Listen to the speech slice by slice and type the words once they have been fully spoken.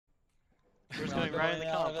We're just going right in the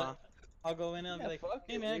comp, huh? I'll go in and I'll be like, fuck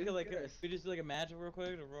hey it, man, dude, could like Chris. we just do like a match real quick?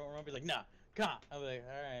 And Ron be like, nah, comp. I'll be like,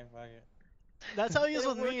 alright, fuck it. That's how he is It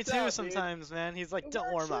with me works too out, dude. sometimes, man. He's like, It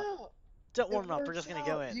don't works warm up. out. Don't It warm up. We're works just gonna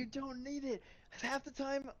go out. in. You don't need it. Half the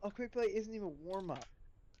time, a quick play isn't even warm up.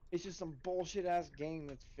 It's just some bullshit ass game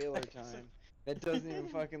that's filler time. That doesn't even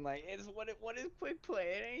fucking like. It's what is quick play?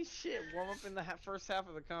 It ain't shit. Warm up in the first half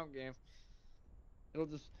of the comp game. It'll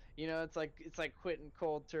just, it's like quitting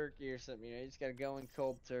cold turkey or something. You just gotta go in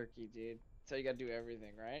cold turkey, dude. So you gotta do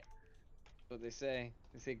everything, right? That's what they say.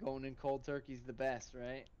 They say going in cold turkey's the best,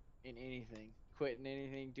 right? In anything, quitting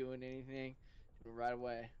anything, doing anything, right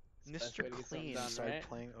away. It's the best way Mr. to get something Clean done, started right?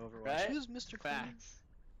 playing Overwatch. Right? Who's Mr. Clean? Facts.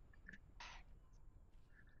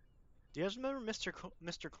 Do you guys remember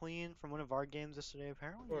Mr. Clean from one of our games yesterday?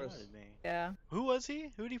 Apparently, Of course. he wanted me. Yeah. Who was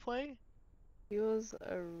he? Who did he play? He was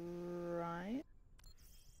a Ryan.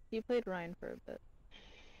 He played Ryan for a bit.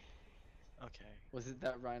 Okay. Was it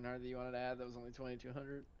that Reinhardt that you wanted to add that was only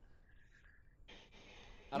 2200?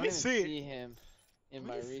 I Let don't me even see. see him in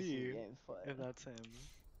my Let me recent see games play. if that's him.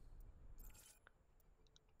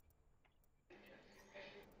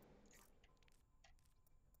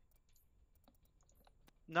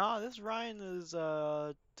 Nah, this Ryan is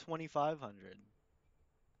 2500.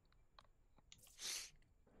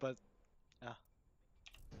 But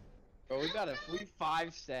Bro, we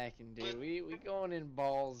 5-stacking, dude. We going in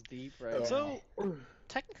balls deep right now. so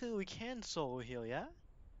technically we can solo heal, yeah?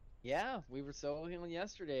 Yeah, we were solo healing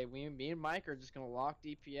yesterday. Me and Mike are just gonna lock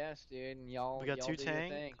DPS, dude, and y'all We got y'all two do your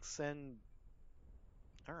thing. tanks and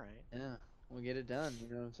all right. Yeah, we'll get it done.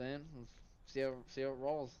 You know what I'm saying? We'll see how it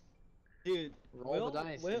rolls. Dude, Roll the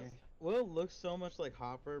dice. Dude. Will looks so much like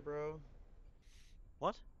Hopper, bro.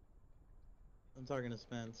 What? I'm talking to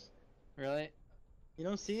Spence. Really? You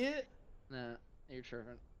don't see it? Nah, you're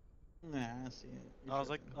tripping. Nah, I see it. You're I was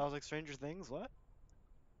like tripping. Stranger Things. What?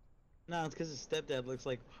 No, it's because his stepdad looks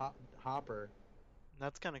like Hopper.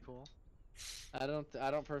 That's kind of cool. I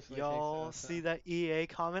don't personally Y'all think so. see that EA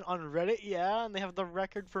comment on Reddit? Yeah, and they have the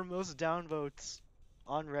record for most downvotes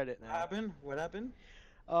on Reddit What now. happened? What happened?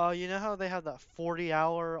 You know how they have that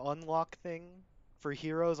 40-hour unlock thing for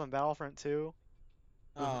heroes on Battlefront 2?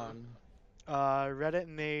 Reddit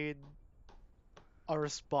made a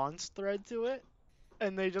response thread to it,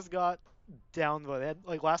 and they just got downvoted. They had,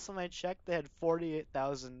 like last time I checked, they had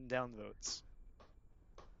 48,000 downvotes.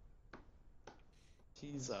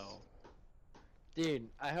 Jesus. So, Dude,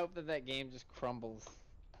 I hope that game just crumbles.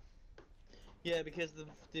 Yeah, because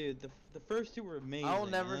the first two were amazing. I will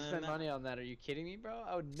never and spend then- money on that. Are you kidding me, bro?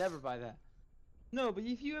 I would never buy that. No, but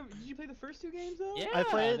if you ever did you play the first two games though? Yeah, I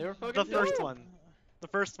played they were the fucking first dope. one. The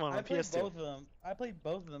first one I on played PS2. both of them. I played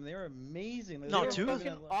both of them. They were amazing. No, they were two-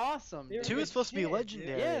 fucking awesome. they were dude. 2 good is supposed to be shit, dude.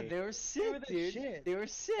 legendary. Yeah, they were They sick, were the dude. shit. They were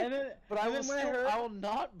sick. And then, But I and will then when I still, heard, I will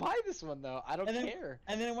not buy this one though. I don't and then, care.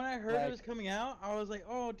 And then when I heard Like- it was coming out, I was like,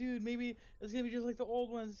 oh, dude, maybe it's gonna be just like the old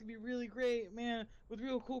ones. It's gonna be really great, man, with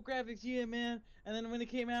real cool graphics, yeah, man. And then when it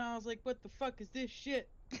came out, I was like, what the fuck is this shit?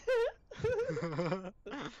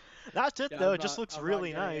 That's it Yeah, though. I'm It just not- looks I'm not really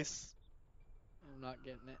getting it. nice. I'm not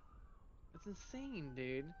getting it. It's insane,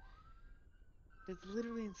 dude. It's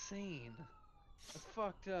literally insane. That's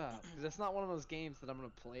fucked up. Cause that's not one of those games that I'm gonna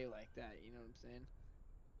play like that. You know what I'm saying?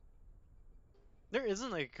 There isn't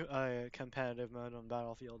like a competitive mode on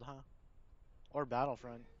Battlefield, huh? Or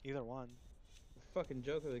Battlefront, either one. Fucking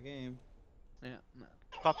joke of the game. Yeah. No.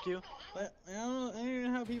 Pop Q? But I don't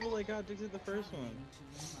know how people like got addicted to the first one.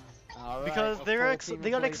 All right, Because a they're full team they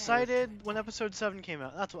in got place excited when episode 7 came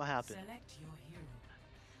out. That's what happened. Select your hero.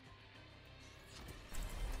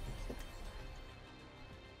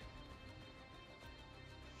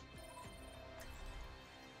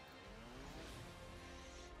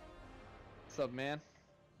 What's up, man?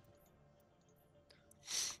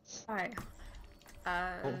 Hi.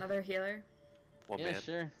 Another healer. Well, Yeah, man.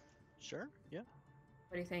 sure. Sure, yeah.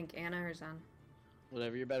 What do you think, Anna or Zen?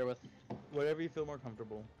 Whatever you're better with. Whatever you feel more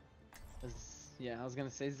comfortable. 'Cause, yeah, I was gonna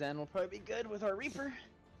say Zen will probably be good with our Reaper.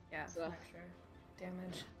 Yeah, So- for sure.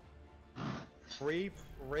 Damage.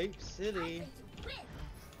 Rape City.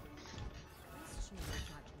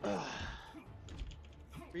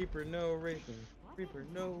 Reaper, no raping. Reaper,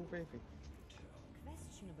 no raping.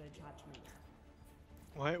 Questionable judgment.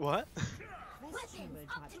 Wait, what? Questionable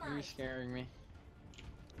judgment. You're scaring me.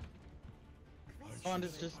 Come on,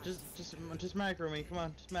 just macro me. Come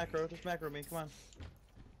on, just macro me. Come on,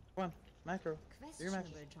 come on, macro. You're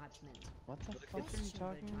macro. Questionable judgment. What the fuck are you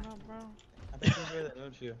talking about, bro? I bet you enjoy that,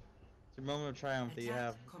 don't you? It's your moment of triumph that you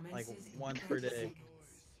have like once per day.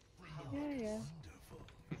 Yeah.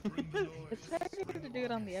 It's harder to do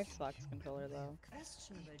it on the Xbox controller though.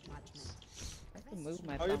 Questionable judgment. I can move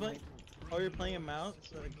my Oh, you're thumb. playing? Oh, you're playing a mouse,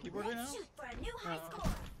 keyboard right now? Shoot for a new high Oh.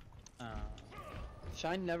 score.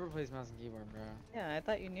 Shine never plays mouse and keyboard, bro. Yeah, I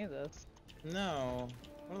thought you knew this. No.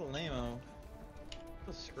 What a lame-o.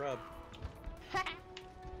 What a scrub.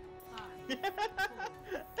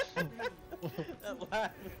 That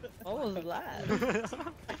laugh. What was that?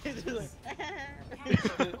 It's just like,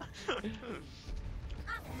 I'm gonna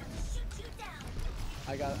shoot you down.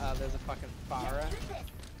 I got there's a fucking Farah Get this.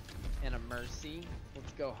 and a Mercy.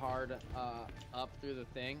 Let's go hard up through the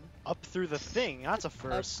thing. Up through the thing. That's a Up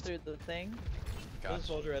first. through the thing. there's a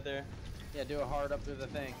soldier right there. Yeah, do a hard up through the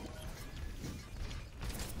thing.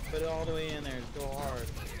 Put it all the way in there. Just go hard.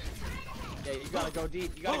 Yeah, you gotta go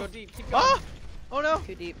deep. You gotta go deep. Keep going. Ah! Oh no!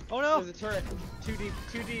 Too deep. Oh no! There's a turret. Too deep.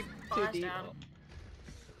 Too deep. Too Far's deep. down.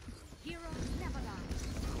 Heroes never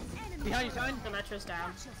die. Enemy Behind you, Shine. Symmetra's down.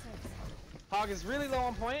 Watch yourselves. Hog is really low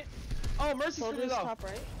on point. Oh, Mercy's really Soldier's low. top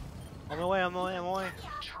right. I'm away, I'm away, I'm away.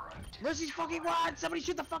 Mercy's fucking wide. Somebody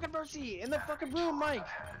shoot the fucking Mercy in the fucking room, Mike.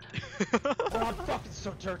 Oh, I'm fucking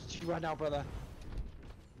so turret to you right now, brother.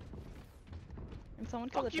 Can someone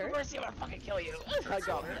kill the Fuck you, turret? Mercy. I'm gonna fucking kill you. I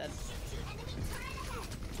got her. Dead.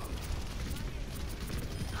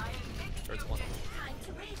 Turret's one. Time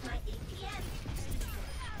to raise my APM.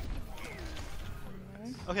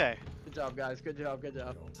 Okay. Good job, guys. Good job. Good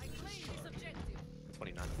job.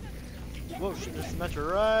 29. Whoa, shit, there's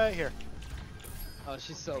Symmetra right here. Oh,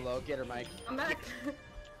 she's so low. Get her, Mike. I'm back.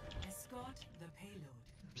 Escort the payload.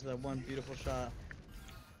 Just that one beautiful shot.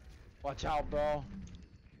 Watch out, bro.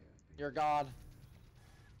 You're a god.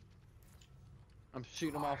 I'm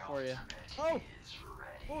shooting them off for you. Oh!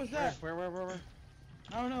 What was that? Where?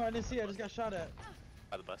 I don't know. I didn't see it. I just got shot at.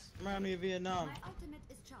 By the bus. Remind me of Vietnam. My ultimate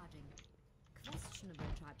is charging. Questionable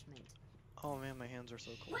judgment. Oh man, my hands are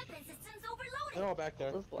so cold. Weapon systems They're overloaded. all back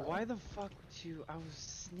there. This low. Why the fuck would you? I was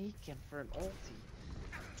sneaking for an ulti.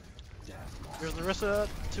 There's Larissa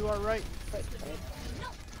to our right.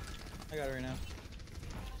 I got it right now.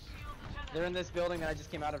 They're in this building that I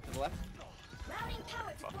just came out of to the left. Routing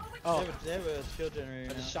power to forward. Oh, They have a shield generator I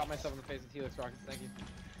now. just shot myself in the face with Helix rockets. Thank you.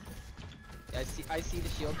 Yeah, I see the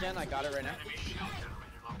shield gen. I got it right now.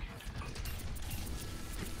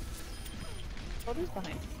 Soldier's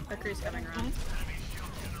behind. Mercury's coming around.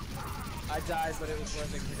 I died, but it was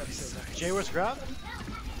worth it because I got the shield gen. Jay, where's grab?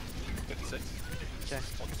 56. Okay.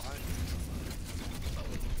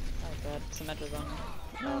 Oh god, Symmetra's on me.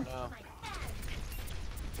 Oh no.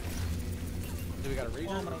 Do we got a region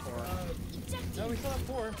Oh my or? god. No, we still have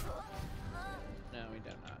 4. No, we do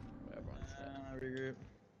not. Everyone's dead. Regroup.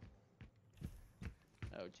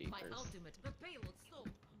 Oh jeepers. the payload stalled.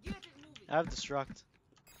 Get it moving. I have destruct.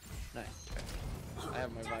 Nice. I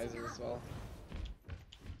have my visor as well.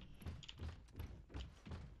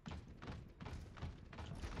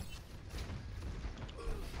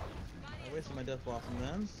 I wasted my death blossom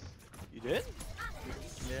then. You did?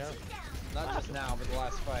 Yeah. Not just now, but the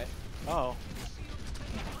last fight. Oh.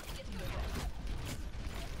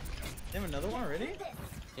 They have another one already?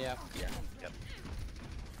 Yeah.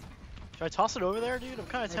 Should I toss it over there, dude? I'm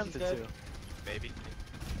kind of Mercy's tempted dead. to. Maybe.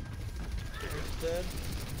 First dead.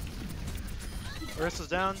 Larissa's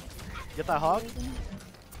down. Get that hog.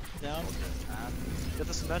 Down. Get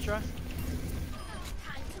the Symmetra. Time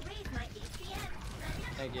to raise my APM.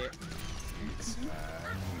 Thank you.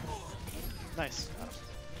 Nice.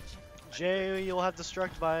 Jay, you'll have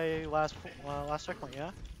destruct by last checkpoint,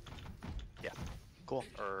 yeah? Yeah. Cool.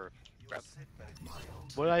 Or grab.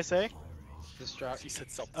 What did I say? Destruct. He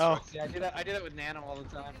said self Oh. Yeah, I do that with Nano all the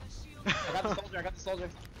time. I got the soldier.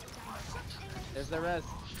 There's the res.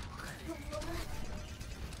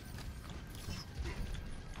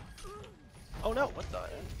 Oh no! What the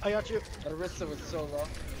heck? I got you. Larissa was so low.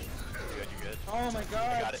 You good? Oh my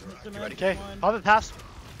god. got it. Mr. You ready? Okay, One. pop it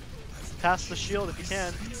past the shield if you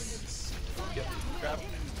can. Yep. Grab.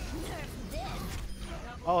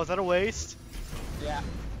 Oh, is that a waste? Yeah,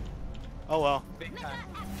 Oh well. big time.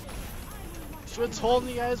 Should have told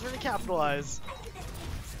me you guys were gonna capitalize.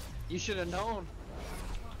 You should have known.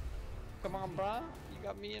 Come on, bruh. You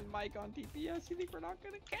got me and Mike on TPS. You think we're not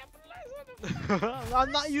gonna capitalize on it?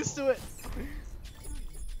 I'm not used to it.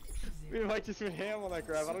 Me and Mike just went ham on that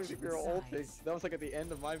grab. I don't think we were ulting. That was like at the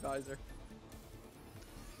end of my visor.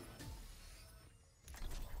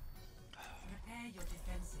 Prepare your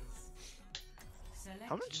defenses. Select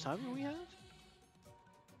How much time do we have?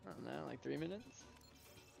 I don't know, like 3 minutes.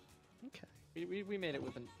 Okay. We made it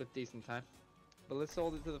with decent time. But let's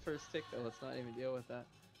hold it to the first tick though. Let's not even deal with that.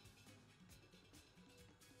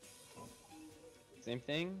 Same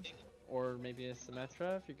thing, or maybe a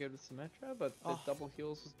Symmetra if you're good with Symmetra. But the Oh. double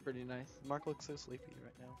heals was pretty nice. Mark looks so sleepy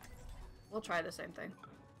right now. We'll try the same thing.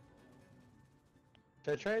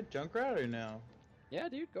 Should I try Junkrat or no? Yeah,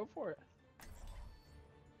 dude, go for it.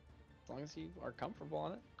 As long as you are comfortable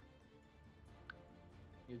on it.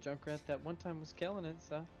 Your Junkrat that one time was killing it,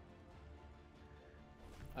 so.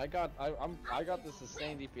 I got the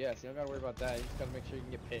sustained DPS. You don't gotta worry about that. You just gotta make sure you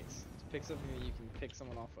can get picks. Just pick something that you can pick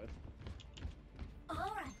someone off with.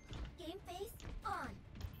 Alright, game face on.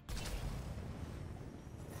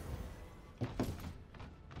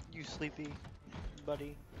 You sleepy,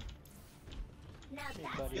 buddy? Now Hey,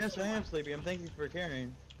 that's buddy. Yes, I am sleepy. I'm thanking you for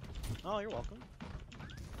carrying. Oh, you're welcome.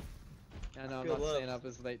 I know I'm Good not luck. staying up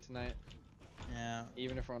as late tonight, Yeah.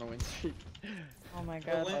 even if we're on a win streak. Oh my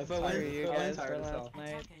god, Wed- that's but tired Wed- of you but guys Wednesday- for tired as last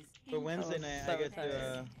night. But Wednesday was night so I get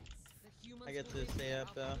tired. to stay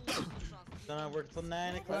up though. Don't I work till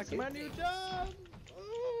 9 o'clock That's in my my new new job.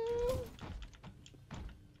 Ooh.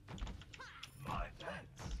 My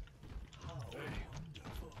thanks. How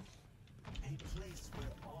wonderful. A place where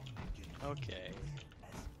all can Okay.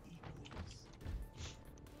 as equals.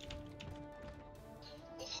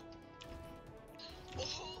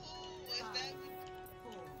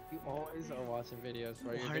 You always are watching videos,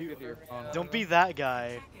 bro. You're Why are you- addicted to your phone. Don't be that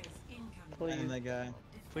guy. I'm Please, that guy.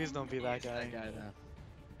 Please don't be that guy. That guy,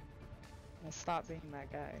 though. stop being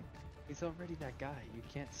that guy. He's already that guy. You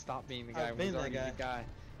can't stop being the I've guy when been he's that already guy. the guy.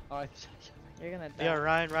 Oh, You're gonna die. Yeah,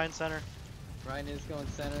 Ryan center. Ryan is going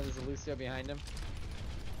center. There's a Lucio behind him.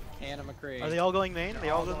 Hannah McCree. Are they all going main? Are they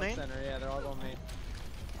all going main? center? Yeah, they're all going main.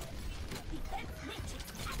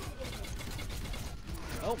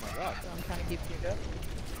 Oh my god. So I'm trying to keep you up.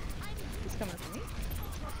 He's coming for me.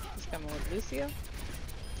 He's coming with Lucio.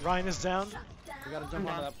 Ryan is down. We gotta jump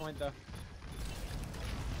onto that point though.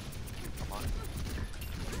 Come on.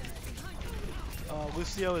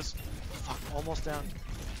 Lucio is almost down.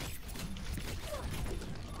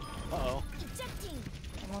 Uh-oh.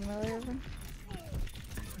 I'm on my way over.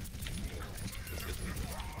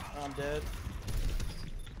 I'm dead.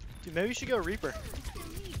 Dude, maybe you should go Reaper.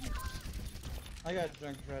 I got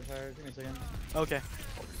Junkrat tired. Give me a second. Okay.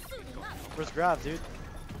 Where's Grav, dude?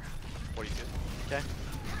 42. Okay.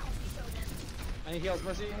 Any heals,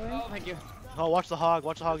 Mercy? Oh, thank you. Oh, watch the hog.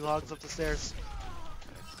 Watch the hog. The hog's up the stairs.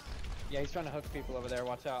 Yeah, he's trying to hook people over there.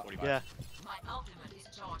 Watch out. 45. Yeah.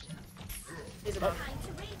 He's above. Time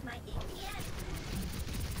to raise my APS.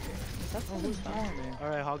 Is that Oh, who's calling me?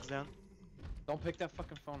 Alright, hog's down. Don't pick that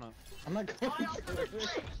fucking phone up. I'm not going to.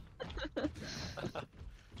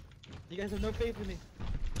 You guys have no faith in me.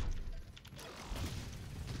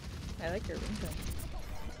 I like your ringtone.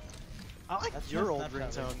 I like That's your my old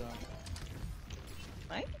Snapchat ringtone.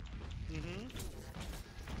 Mine? Mm-hmm.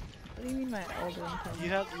 What do you mean my old ringtone? You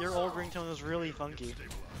have your old ringtone was really funky.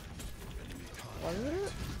 Was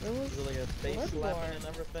it? It was. Is it like a face Bloodborne. slapping and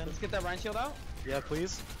everything? Let's get that Ryan shield out. Yeah,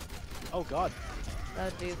 please. Oh god. Oh,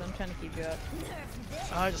 dude, I'm trying to keep you up.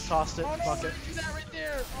 I just tossed it. Fuck it. Do that right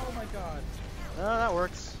there. Oh my god. No, that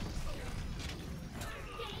works.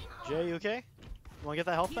 Jay, you okay? You wanna get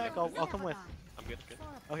that health back? I'll come with. I'm good. Good.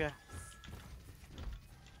 Okay.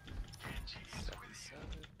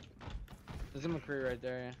 There's a McCree right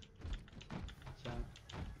there. Yeah.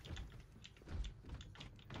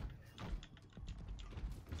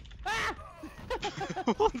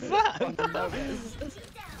 What's that?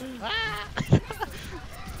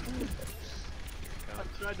 I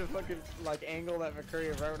tried to fucking like angle that McCree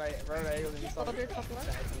right when I angled and you saw the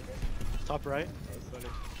Top right.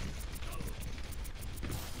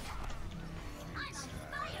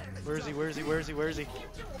 Where is he? Where is he? Where is he? Where is he?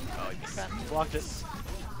 Oh, he's Blocked it.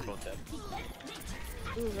 both dead.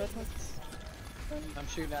 Ooh, red hooks. I'm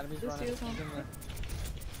shooting at him. He's running. Lucio's on. He's in there.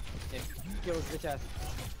 Yeah, kill his bitch ass.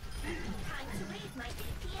 Time to raise my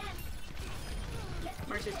APS.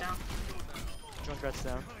 Mercy's down. Junkrat's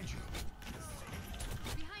down.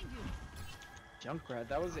 Junkrat,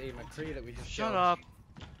 that was a McCree that we just Shut killed. up.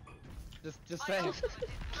 Just saying.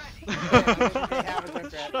 They have a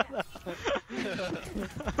Junkrat. Shut up.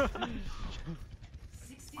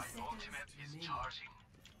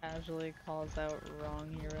 Casually calls out wrong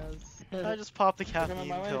heroes. I just popped the Come on caffeine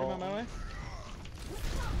my way, come pill. on my way.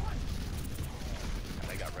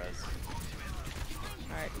 I got res.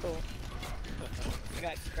 Alright, cool. I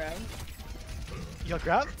got grab. You got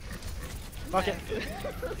grab? Fuck it.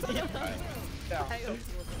 Yeah.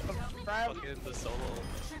 Fucking the solo.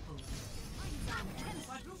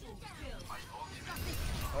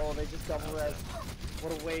 Oh, they just double res.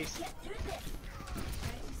 What a waste.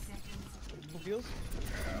 Who feels?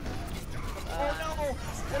 Oh no!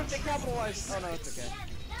 What if they capitalize? Oh no, it's okay.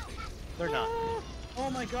 They're not. Oh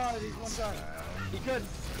my god, he's one shot. He could.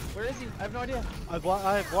 Where is he? I have no idea. I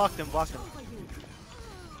blocked him. Blocked him.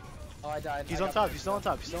 Oh, I died. He's I on got top. my He's still on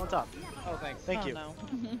top. He's still on top. Oh, thanks. Thank oh, you. No.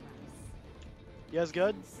 You guys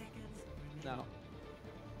good? No.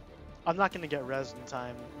 I'm not gonna get res in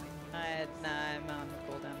time. Nah, I'm on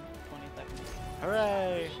cooldown. 20 seconds.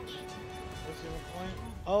 Hooray! What's your point?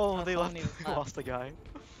 Oh, Oh, they left. Pony was They left. lost the guy.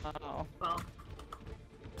 Oh. Well,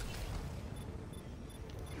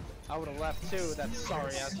 I would have left too. That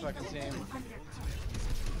sorry ass fucking team.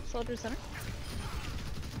 Soldier center.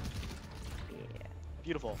 Yeah.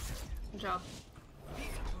 Beautiful. good job.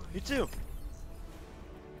 You too.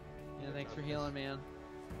 Yeah, thanks for healing, man.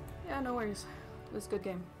 Yeah, no worries. It was a good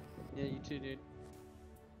game. Yeah, you too, dude.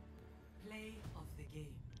 Play of the game.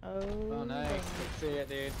 Oh, Oh, nice. dang. Good to see it,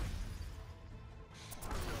 dude.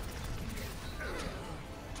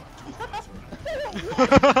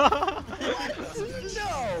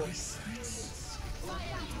 No!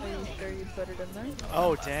 Are you sure you put it in there?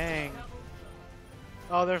 Oh dang.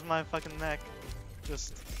 Oh, there's my fucking neck.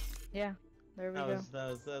 Just. Yeah. There we That go.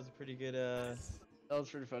 was a pretty good That was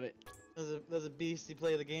pretty funny. that was a beastie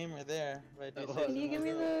play of the game right there. If I do That say was. Can you so give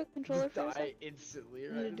me myself. the controller Just for a sec? die instantly, I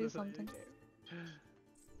right? need to in do the second something. game.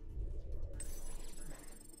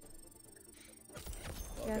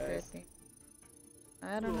 Yeah, Okay. Christy.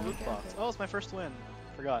 I don't Ooh, know. loot yeah, box. Christy. Oh, it's my first win.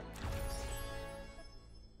 Forgot.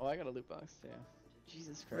 Oh, I got a loot box too.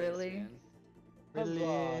 Jesus Christ, Really? man. Really?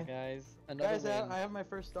 Huzzah, guys. Another Guys, win. I have my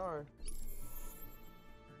first star.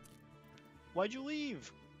 Why'd you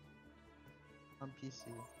leave? On PC.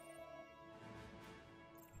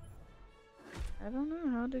 I don't know.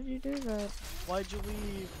 How did you do that? Why'd you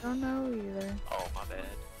leave? I don't know either. Oh, my bad.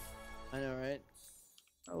 I know, right?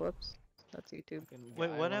 Oh, whoops. That's YouTube. Fucking Wait,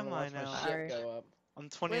 guy, what wanna am I watch my now? shit Sorry. go up. I'm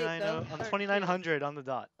 29. don't I'm start 2900 on the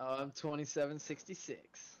dot. Oh, I'm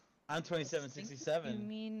 2766. I'm You 2767.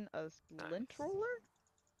 mean a lint roller?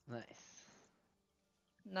 Nice.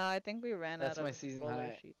 No, I think we ran That's out my of season roller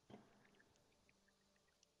high. sheet.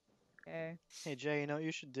 Okay, Hey Jay, you know what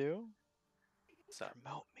you should do? So,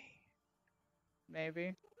 Promote me.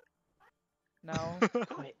 maybe. No.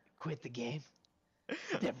 Quit the game.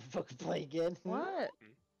 Never fucking play again. What?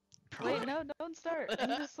 Promote, Wait, no, don't start. I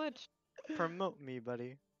need to switch. promote me,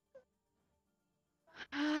 buddy.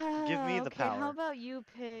 Give me the Okay, how power. about you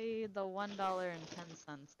pay the $1.10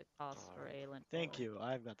 it costs for a lint Thank roller? you.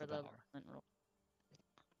 I've got For the the power. lint roll.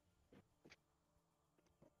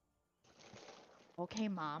 Okay,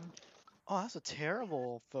 Mom. Oh, that's a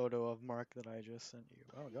terrible photo of Mark that I just sent you.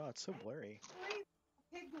 Oh god, it's so blurry.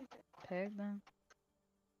 Pig then.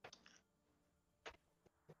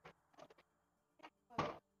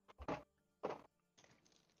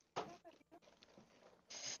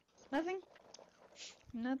 Nothing.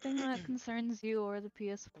 Nothing that concerns you or the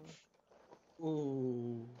PS4.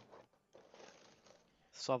 Ooh.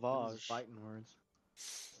 Those Sauvage. fighting words.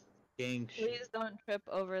 Gang shit. Please don't trip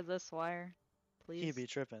over this wire. Please. He be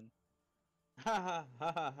tripping. Ha ha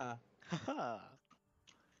ha ha ha. Haha.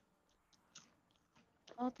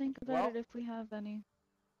 I'll think about Well, it if we have any.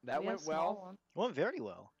 That We have went small well. ones. Went very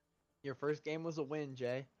well. Your first game was a win,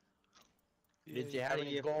 Jay. Did you How have do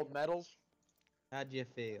any you- gold medals? How'd you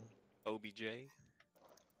feel? OBJ.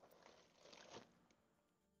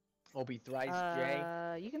 Obi thrice,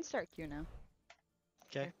 Jay. You can start Q now.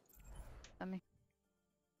 Okay. Let me.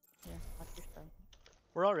 Yeah, watch your stuff.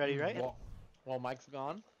 We're all ready, right? While Mike's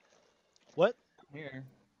gone. What? Here.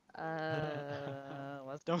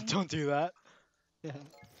 What's Don't do that.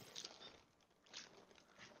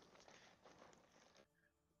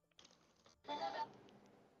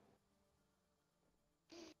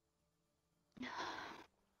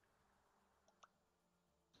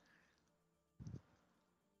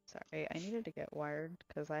 Sorry, I needed to get wired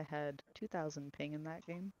because I had 2000 ping in that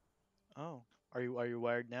game. Oh. Are you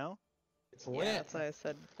wired now? It's Yeah, lit. that's why I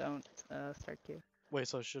said don't start Q. Wait,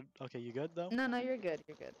 so should okay, you good though? No, you're good.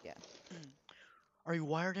 You're good. Yeah. Are you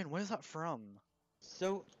wired in? What is that from?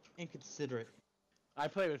 So inconsiderate. I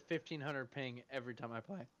play with 1500 ping every time I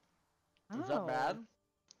play. Is Oh, that bad?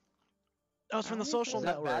 That was from the Only social Is for-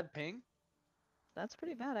 that network. bad ping? That's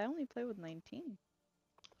pretty bad. I only play with 19.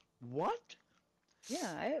 What?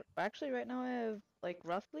 Yeah, actually right now I have like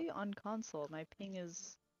roughly on console my ping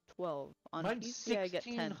is 12. On Mine's PC I get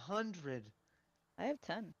 10. 1600. I have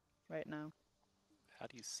 10 right now. How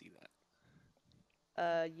do you see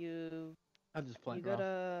that? You I'm just playing go raw.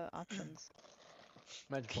 to options.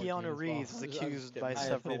 Mine's 14 Keanu as well. Reeves is I'm just accused kidding. by I have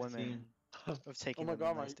several 15. women of taking Oh my them god,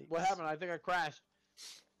 on nice dates. what happened? I think I crashed.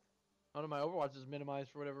 One of my Overwatch is minimized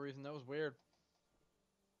for whatever reason. That was weird.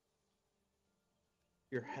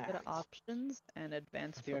 You're Go hacked. to options and I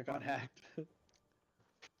advanced think I got performance. hacked.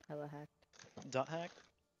 Hella hacked. Dot hack?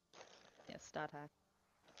 Yes, dot hack.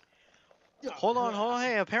 Hold on.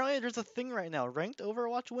 Hey, apparently there's a thing right now. Ranked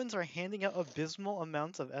Overwatch wins are handing out abysmal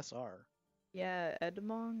amounts of SR. Yeah,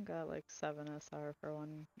 Edmond got like 7 SR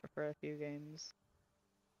for a few games.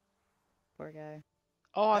 Poor guy.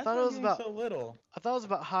 Oh, I That's thought it not was getting about. so little. I thought it was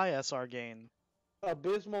about high SR gain.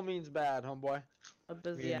 Abysmal means bad, homeboy.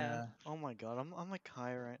 Yeah. Oh my god, I'm like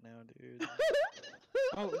high right now, dude.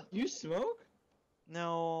 Oh, you smoke?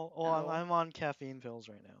 No, well, No. I'm on caffeine pills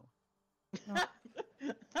right now.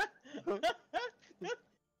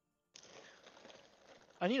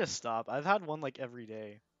 I need to stop. I've had one like every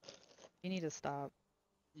day. You need to stop.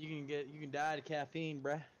 You can die to caffeine,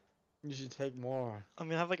 bruh. You should take more. I'm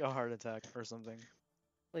gonna have like a heart attack or something.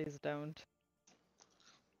 Please don't.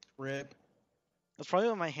 Rip. That's probably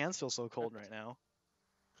why my hands feel so cold right now.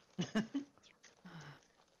 She's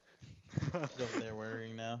over there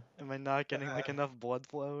worrying now. Am I not getting like enough blood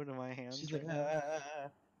flow to my hands She's right like, now?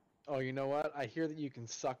 Oh, you know what? I hear that you can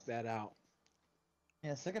suck that out.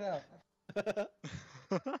 yeah, suck it out.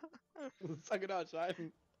 Suck it out,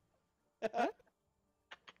 Shine. What?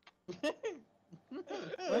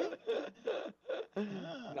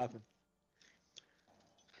 Nothing.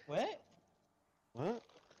 What? What?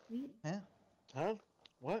 Huh? Huh?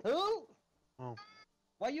 What? Who? Oh.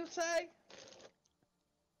 What you say?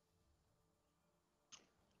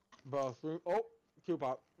 Bro, oh,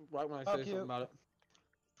 Q-pop. Right when I say something about it.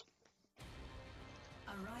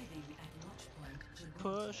 Arriving at watch point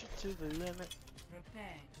Gibraltar. Push it to the limit.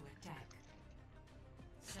 Prepare to attack.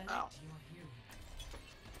 Select Ow. your hero.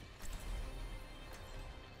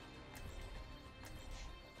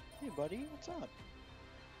 Hey, buddy, what's up?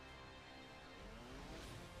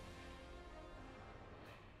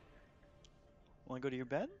 Wanna go to your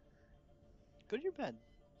bed? Go to your bed.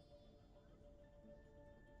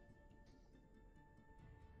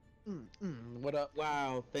 What up?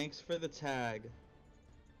 Wow, thanks for the tag.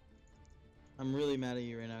 I'm really mad at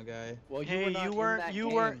you right now, guy. Well, Hey, were not in that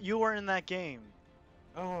game. you weren't in that game.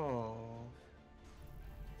 Oh.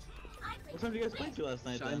 What time did you guys play to last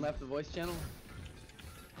night Shine then? left the voice channel.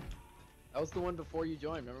 That was the one before you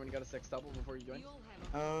joined. Remember when you got a sextuple before you joined?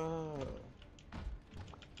 Oh.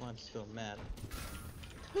 Well, I'm still mad.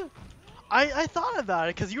 I thought about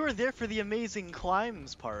it because you were there for the amazing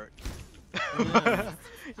climbs part. Yeah.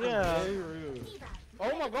 Yeah. Very rude.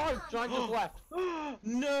 Oh my god, Shine just left.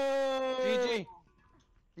 No! GG.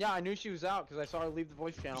 Yeah, I knew she was out because I saw her leave the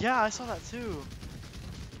voice channel. Yeah, I saw that too.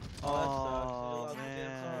 Oh, that Oh, sucks.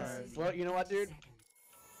 man. Well, you know what, dude?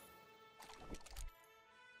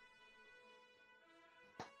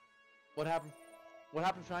 What happened? What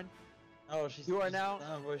happened, Shine? Oh, she's. You are she's now-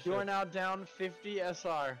 not in voice You are chat. now down 50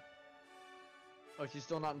 SR. Oh, she's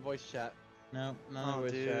still not in voice chat. No, not in Oh,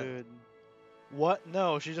 voice chat. dude. What?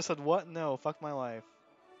 No, she just said what? No, fuck my life.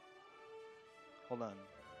 Hold on.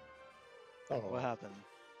 Oh. What happened?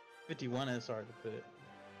 51 is hard to put it.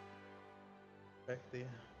 Correctly.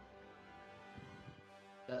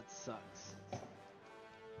 That sucks.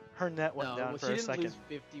 Her net went No, down well, for she a didn't second. lose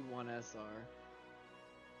 51 SR.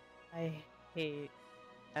 I hate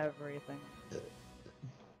everything.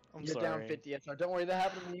 I'm You're sorry. down 50 SR. Don't worry, that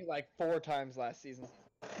happened to me like 4 times last season.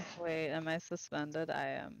 Wait, am I suspended? I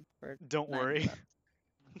am. For Don't 9 worry. minutes.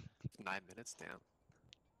 9 minutes down.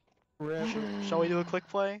 Shall we do a quick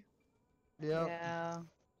play? Yeah.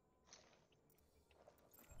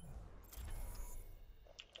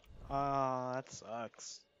 Ah, that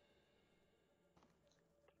sucks.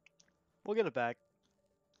 We'll get it back.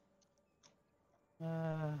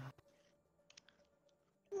 My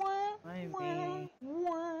me.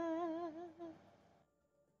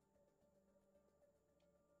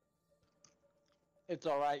 It's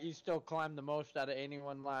alright, you still climbed the most out of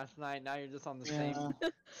anyone last night. Now you're just on the same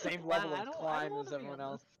same Wow, level I of don't climb wanna as be everyone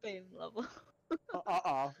on else. the same level.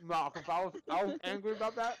 No, if I was angry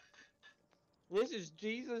about that. This is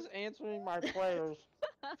Jesus answering my prayers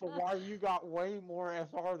for why you got way more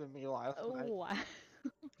SR than me last Oh night. wow.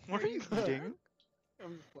 What are you eating?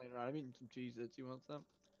 I'm just playing around. I'm eating some Cheez-Its. You want some?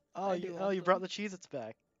 Oh, I you, do oh, want you brought some. the Cheez-Its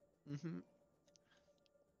back. Mm-hmm.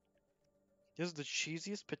 This is the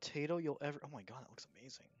cheesiest potato you'll ever. Oh my god, that looks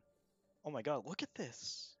amazing. Oh my god, look at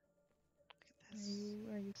this. Look at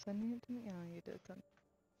this. Are you sending it to me? Oh, you did send.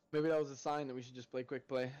 Maybe that was a sign that we should just play quick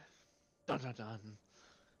play. Dun dun dun.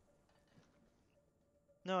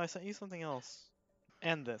 No, I sent you something else.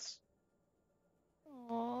 And this.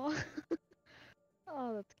 Oh.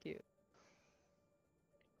 Oh, that's cute.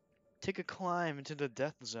 Take a climb into the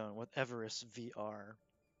death zone with Everest VR.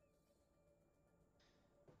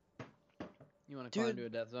 You want to climb Dude. to a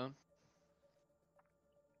death zone?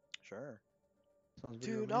 Sure. Sounds pretty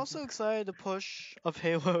Dude, romantic. also excited to push a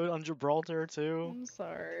payload on Gibraltar too. I'm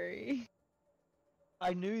sorry.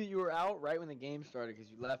 I knew you were out right when the game started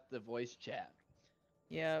because you left the voice chat.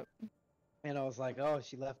 Yep. And I was like, oh,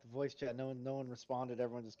 she left the voice chat. No one responded.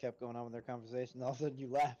 Everyone just kept going on with their conversation. All of a sudden, you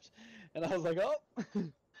left, and I was like, oh,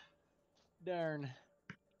 darn.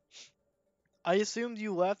 I assumed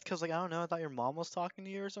you left because, like, I don't know, I thought your mom was talking to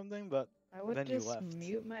you or something, but I would then you just left.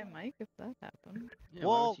 mute my mic if that happened. Yeah,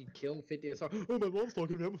 Well- why would she kill 50 SR? Oh, my mom's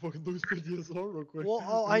talking to me. I'm gonna fucking lose 50 SR real quick. Well,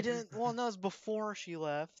 oh, I didn't. Well, no, it was before she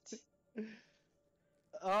left.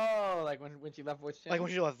 Oh, like when she left voice chat. Like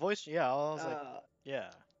when she left voice. Yeah, I was like, yeah.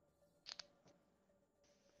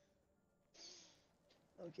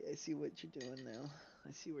 Okay, I see what you're doing now.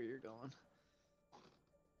 I see where you're going.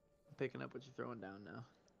 I'm picking up what you're throwing down now.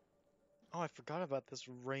 Oh, I forgot about this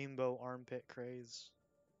rainbow armpit craze.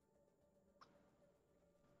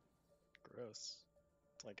 Gross.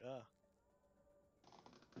 It's like,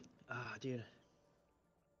 Ah, dude.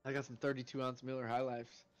 I got some 32-ounce Miller High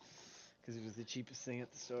Lifes because it was the cheapest thing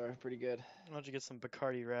at the store. Pretty good. Why don't you get some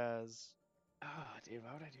Bacardi Raz? Ah, dude,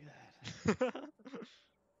 why would I do that?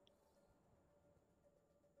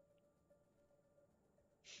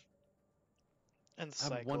 And I'm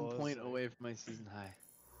Psycho 1 is point like- away from my season high.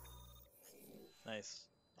 Nice.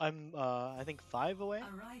 I'm I think 5 away.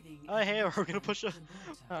 Arriving Oh, at hey, launch we're gonna point push a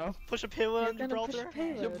Gibraltar. push a payload on You're gonna push Gibraltar. a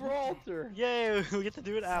payload. Gibraltar! Yay, we get to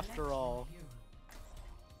do it Select after all. your hero.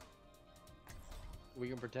 We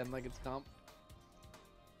can pretend like it's comp.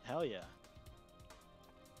 Hell yeah.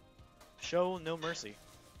 Show no mercy.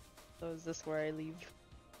 So is this where I leave?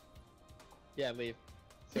 Yeah, leave.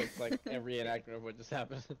 So it's like a reenactment of what just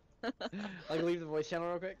happened. Like, leave the voice channel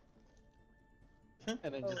real quick.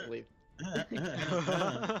 And then just leave.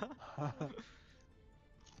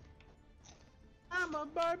 I'm a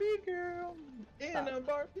Barbie girl in a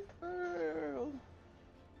Barbie world.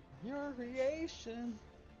 Your creation.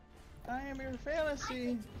 I am your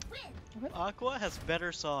fantasy. Aqua has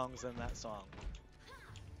better songs than that song.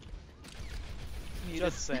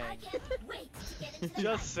 Just saying.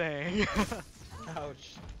 Just saying.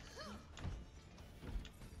 Ouch.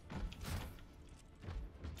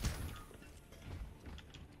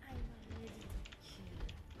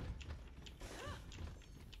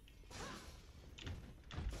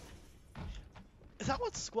 Is that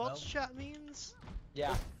what squelch chat means?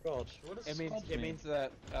 Yeah. Squelch. What does It means squelch it mean? means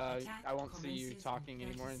that Attack I won't see you commences talking in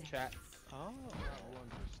anymore 30 in chat. Oh.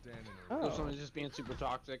 If Oh. someone's just being super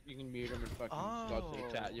toxic, you can mute them and fucking squelch their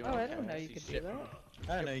chat. You Oh, won't I didn't know see you could do shit that. from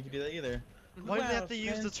I didn't know you could do that either. Why do they have Wow, to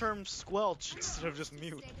use the man. term squelch instead of just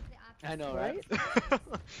mute? I know, right?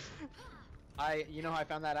 You know how I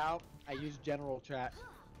found that out? I used general chat.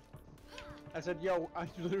 I said, yo, I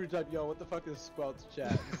literally typed, yo, what the fuck is squelch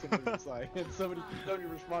chat? And somebody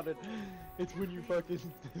responded, it's when you fucking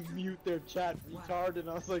mute their chat, retard. And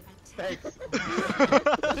I was like, thanks.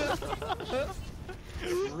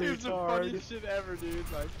 It's the funniest shit ever, dude.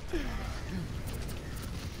 Like,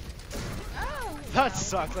 That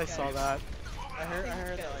sucks, I saw that. I heard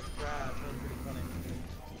that like crash. That was pretty funny.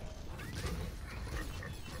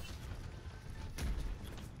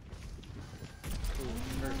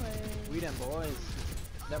 we them boys.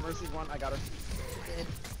 That Mercy's one, I got her.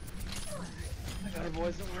 I got her,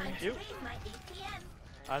 boys, don't worry. You.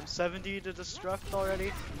 I'm 70 to destruct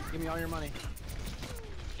already. Give me all your money.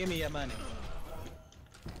 Give me your money.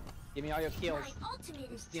 Give me all your kills.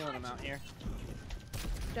 I'm stealing them out here.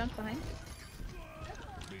 John's behind.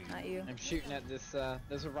 Not you. I'm shooting at this,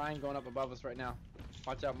 there's a Ryan going up above us right now.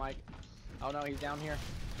 Watch out, Mike. Oh no, he's down here.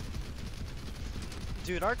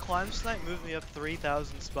 Dude, our climb snipe moved me up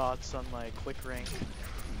 3,000 spots on my quick rank.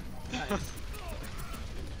 Nice.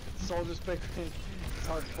 Soldier's quick rank. It's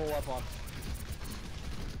hard to pull up on.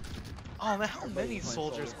 Oh man, how many Playing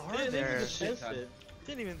soldiers soldier. are Yeah, they there? just missed it.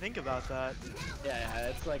 Didn't even think about that. Yeah,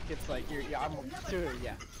 it's like you're, yeah, I'm, dude,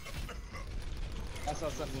 yeah. That's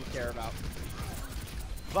not something you care about.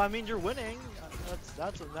 But I mean, you're winning.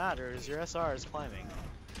 That's what matters. Your SR is climbing.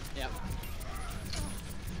 Yeah.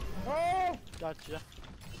 Oh! Gotcha.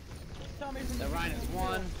 Tell me The Ryan is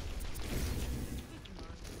one.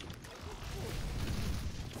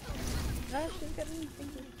 Ah, she's getting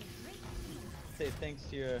Say thanks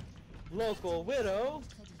to your local widow.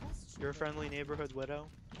 Your friendly neighborhood widow.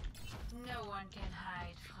 No one can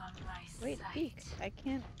hide from my Wait, sight. peek. I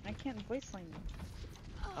can't voice line you.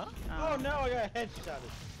 Huh? Oh no, I got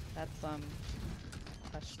headshotted. That's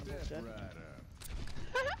questionable shit.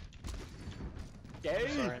 Gay.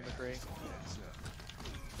 I'm sorry, McCree.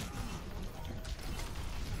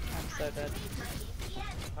 I'm so dead.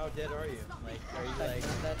 How dead are you? Like, are you Like, like,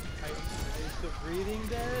 not dead. are you still breathing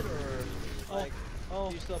dead, or like, Oh.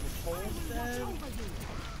 do you still have a pulse dead? I'm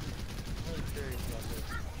really curious about this.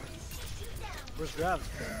 Where's Grav?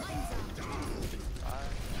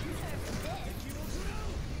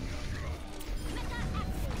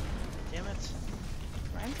 Damn it.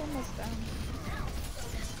 Ryan's almost down.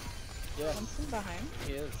 Yeah, Winston behind.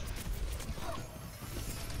 he is.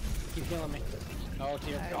 Keep killing me. Oh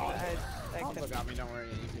dear God. I Hanzo couldn't. got me, don't worry.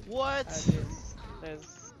 What?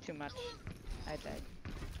 There's too much. I died.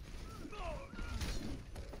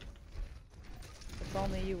 If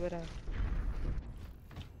only you would have.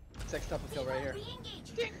 Sextuple kill right here.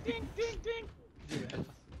 Ding, ding, ding, ding.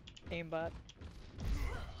 Aimbot.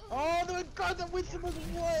 Oh, the God, that Winston was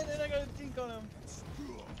one, and I got a dink on him.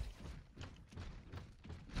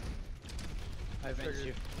 I avenged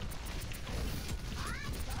you.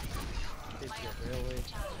 Did you really?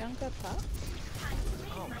 Junk up top?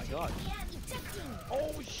 Oh my god.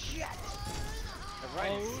 Oh shit!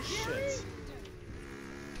 Oh shit.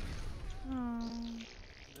 Oh. No.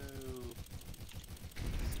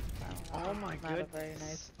 Oh my Not a goodness. very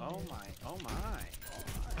nice. Oh my. Oh my.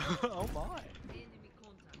 Oh my.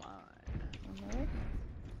 Alright.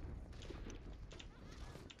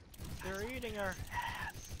 They're eating her.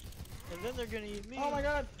 And then they're gonna eat me. Oh my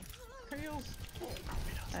God. Heels.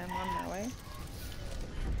 I'm on my way.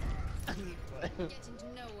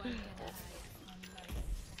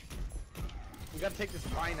 We gotta take this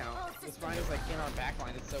Rhine out. This Rhine is like in our back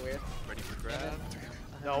line, it's so weird. Ready for grab?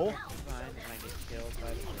 No. Fine, and I get killed,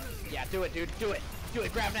 but... Yeah, do it, dude, do it! Do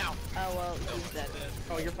it, grab now! Oh well, he's dead.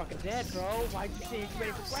 Oh, you're fucking dead, bro! Why'd you say you're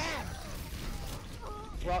ready for grab?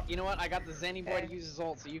 Well, you know what? I got the Zenny boy to use his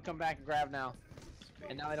ult, so you come back and grab now.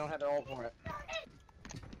 And now I don't have their ult for it.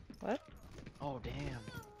 What? Oh, damn.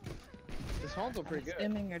 This Hanzo pretty good.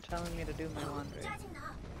 Assuming you're telling me to do my laundry.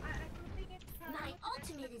 My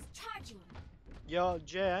ultimate is charging. Yo,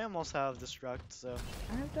 Jay, I almost have destruct, so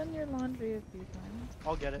I've done your laundry a few times.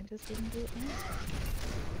 I'll get I it. just didn't do it once.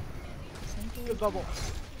 Simple Good as bubble.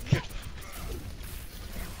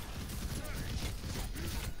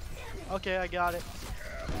 Okay, I got it.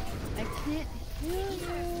 I can't heal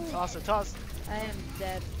you. Toss it, toss. I am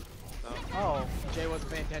dead. Oh. Jay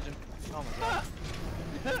wasn't paying attention. Oh my god.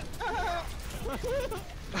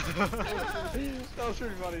 That was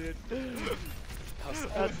pretty funny, dude.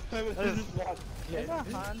 There's a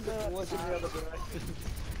Honda. Look in the other direction.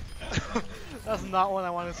 That's not what I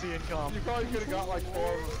want to see in comp. You probably could have got like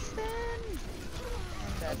 4 of them.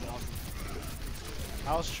 I'm dead. I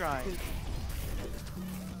was trying.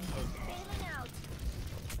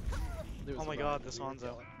 Oh my god, this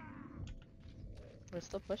Hanzo. We're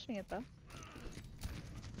still pushing it though.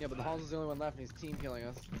 Yeah, but the Hanzo's the only one left and he's team killing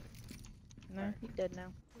us. No, he's dead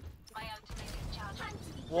now.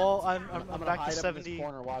 Well, I'm gonna back hide to up in this 70,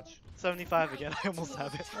 corner, watch. 75 again. I almost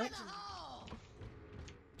have it.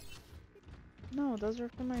 No, those are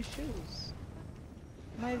for my shoes.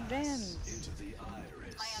 My Vans.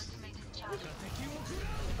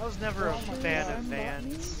 I was never a Oh, fan of Zen bought Vans.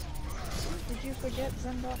 me? Did you forget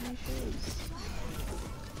Zen bought me shoes?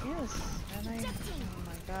 Yes, and I... Oh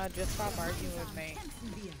my god, just stop arguing with me.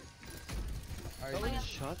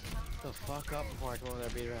 Shut the fuck up before I go over there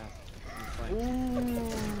and beat her ass. Ooh.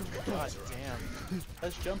 God damn.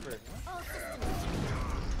 Let's jumper.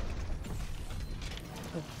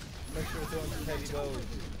 Make sure we're throwing some heavy bows.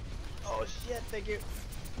 Oh shit, thank you.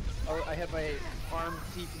 Oh, I had my arm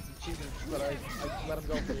deep in some cheese, but I let him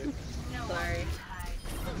go for you. Sorry.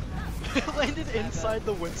 It landed inside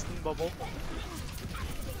the Winston bubble.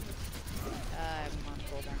 I'm on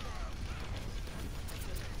cooldown.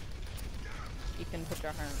 You can put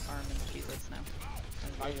your arm in Jesus now.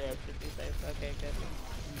 I did. Should be safe. Okay, good.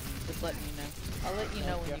 Just let me know. I'll let you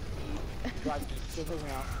know when you eat. Drive just still moving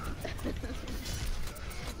out.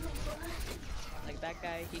 Like that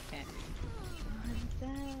guy, he can't.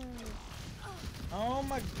 I'm dead. Oh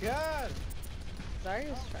my God.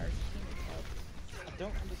 Zarya's charged. He needs help. I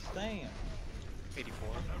don't understand.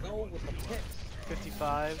 84. Go with the picks.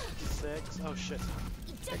 55, 56. Oh shit.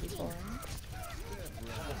 34.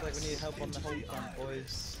 Looks like we need help on the home front,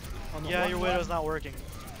 boys. On the Yeah, one your one. widow's not working.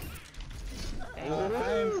 Okay. I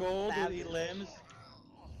am gold with Savage. limbs.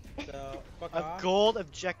 So, fuck A off. gold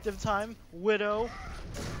objective time. Widow.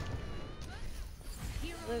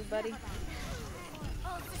 Live, buddy. I'm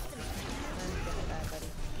gonna die, buddy.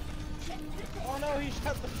 Oh no, he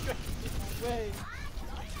shot the straight way.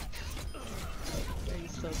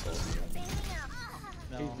 He's so cold.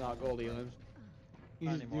 No. He's not Goldie limbs.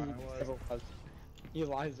 Not anymore, I was. He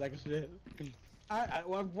lies like shit. I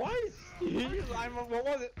what was? What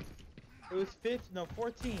was it? It was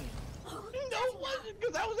 14. No, it wasn't,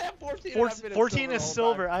 because I was at 14. Four, and I've been at 14 silver is the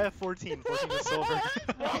whole silver. time. I have 14. 14 is silver.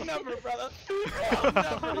 Wrong number, brother. Wrong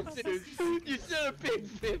number, dude. You should have picked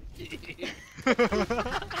 50. I'm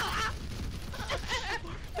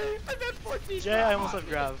at 14. Jay, I almost have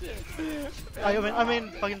grab. I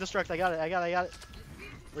mean, fucking destruct. I got it.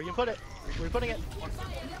 Where you put it? Where are you putting it?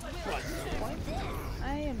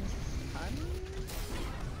 I am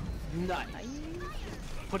Nice.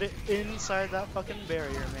 Put it inside that fucking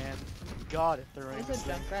barrier, man. Got it, the right. There's a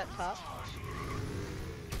Junkrat top.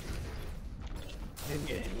 In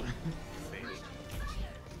game.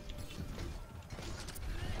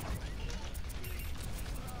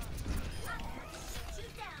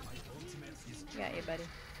 Got you, buddy.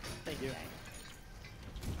 Thank you.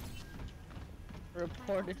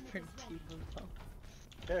 Reported for d.va.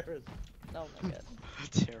 Terrorist. Oh my god.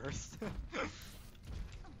 Terrorist.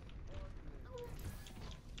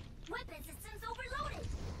 Weapon systems overloaded.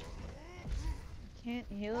 Can't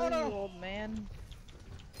heal Oh, no. you, old man.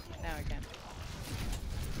 Now I can.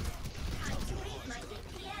 Activate my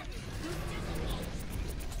DPS.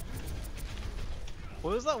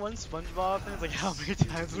 What was that one SpongeBob thing? It's like, how many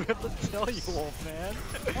times do we have to tell you, old man?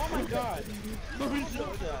 Oh my god. Who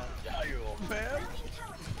said that? Yeah, you old man.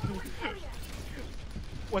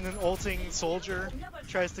 When an ulting soldier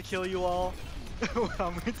tries to kill you all, how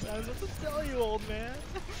many times do I have to tell you, old man?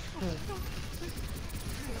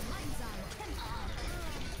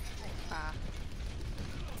 Ah.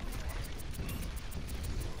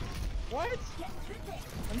 What?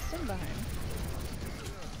 I'm still behind.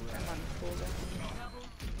 I'm on cooldown.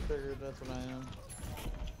 Figured that's what I am.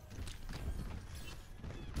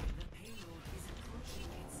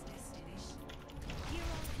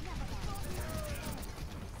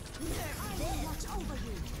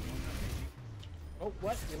 Oh,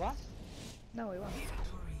 what? You lost? No, we won.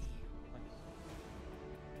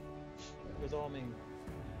 It was all me.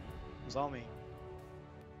 It was all me.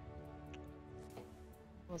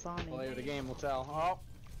 Was on me. Later the game will tell. Oh.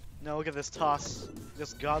 No, look at this toss.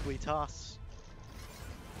 This godly toss.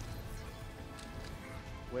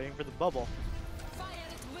 Waiting for the bubble.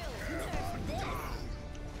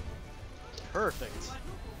 Perfect.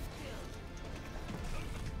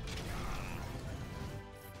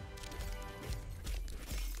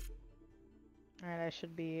 Alright, I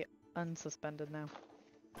should be unsuspended now.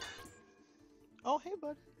 Oh, hey,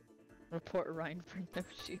 bud. Report Ryan for no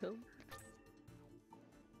shield.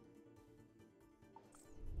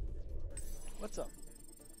 What's up?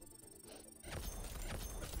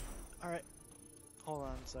 Alright. Hold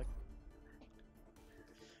on a sec.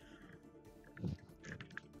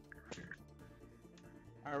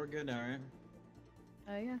 Alright, we're good now, right?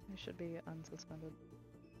 Yeah, I should be unsuspended.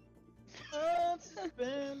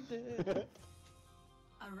 Unsuspended.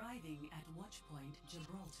 Arriving at Watchpoint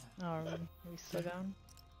Gibraltar. Oh, are we still down?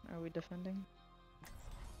 Are we defending?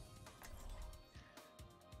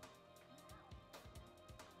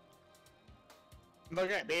 Look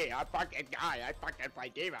at me, I'm fucking guy. I fucking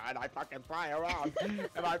play d.va and I fucking fly around.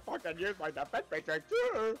 And I fucking use my defense matrix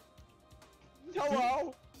too.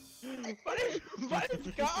 Hello? What is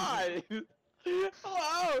guy?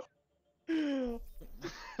 Hello? Prepare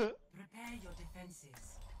your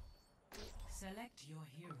defenses. Select your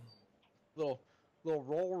hero. Little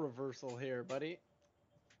role reversal here, buddy.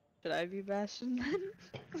 Should I be Bastion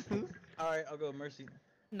then? Alright, I'll go Mercy.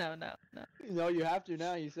 No. No, you have to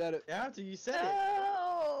now. You said it. You have to, you said it.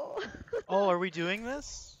 No! Oh, are we doing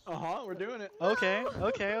this? We're doing it. Okay.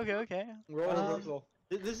 Role reversal.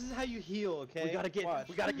 This is how you heal, okay? We gotta get Watch.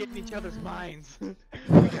 we gotta get in each other's minds. We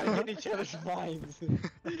gotta get in each other's minds.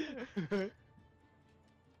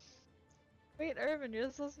 Wait, Irvin,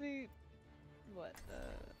 you're supposed to be what?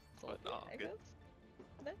 What? Soldier, No, I good.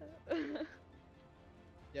 guess. No.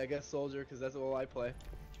 Yeah, I guess soldier, because that's all I play.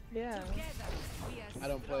 Yeah. I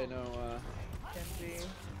don't play no. Genji.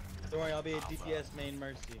 Don't worry, I'll be a DPS main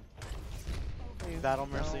Mercy. Please Battle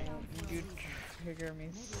Mercy. don't. You trigger me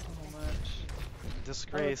so much.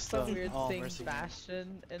 Disgrace it's so the weird all seeing mercy.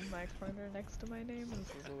 Bastion in my corner next to my name.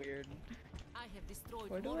 This is weird. I have destroyed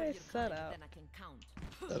Where do more I of your set kind up? than I can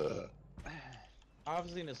count.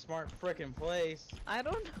 Obviously in a smart frickin' place. I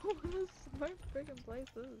don't know what a smart freaking place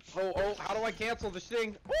is. Oh, how do I cancel this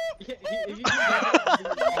thing? Yeah, if you can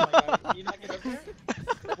get oh my god, you not get up there?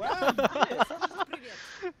 Wow, you did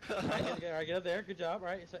it! Alright, get up there, good job,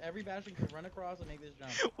 alright? So every Bastion can run across and make this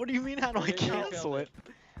jump. What do you mean? How do I You already cancel failed it?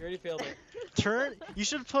 You already failed it. Turn. You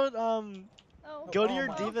should put Oh. Go to Oh your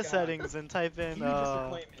my d.va God. settings and type in You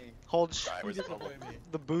disappoint me. hold You disappoint me.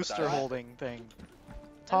 the booster Die. holding thing.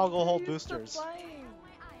 Toggle hold I'm used to boosters. playing.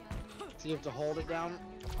 So you have to hold it down.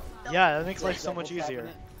 Yeah, that makes life so Double much tapping easier.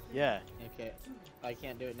 it. Yeah. Okay. I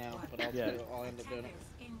can't do it now, but I'll, Yeah. I'll end up doing it.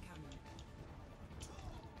 Incoming.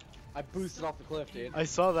 I boosted off the cliff, dude. I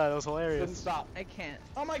saw that. It was Couldn't hilarious. stop. I can't.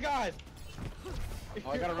 Oh my god!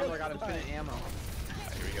 Oh, I gotta remember I got infinite ammo.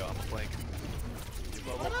 Alright, here we go on the flank. You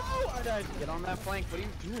Oh bubble. no! I died. Get on that flank. What are you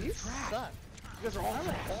doing? You Trash. suck. You guys are all Oh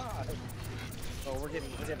my trash. god. Oh, we're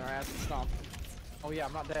getting our asses stomped. Oh yeah,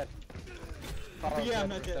 I'm not dead. Thought I was Yeah, I'm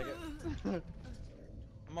for not a dead. second.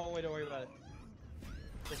 I'm on my way, don't worry about it.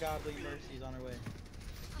 The godly mercy is on her way.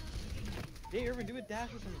 Yeah, Irvin, do a dash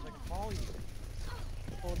or something so I can follow you.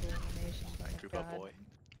 Cold elimination. Oh Alright, my group up, God. boy.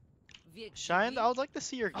 Shine, I would like to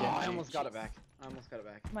see your Oh, Genji. I almost got it back. I almost got it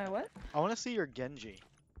back. My what? I want to see your Genji.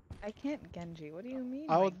 I can't Genji. What do you mean,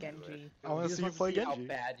 I my would- Genji? I want to just see you want play how Genji.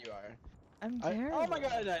 bad you are. I'm I- terrible. Oh my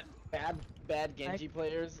god, I died. Bad Genji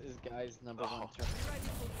players is guys number one Oh. choice.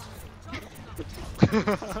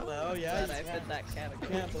 Oh yeah, Glad I fit that category.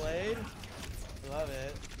 Can't blade. Love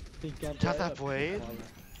it. Got that blade?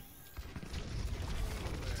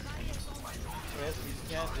 Yes, you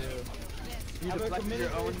can't do. You How about deflected your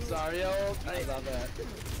own committed- Zario? I love that.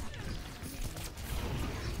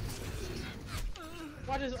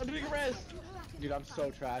 Watch this, I'm doing a res. Dude, I'm so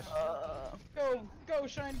trash. Go,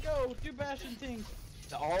 Shine, go. Do Bastion things.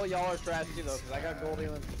 All y'all are trash too though, because I got gold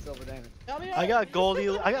healing and silver damage. Help me out. I got goldie.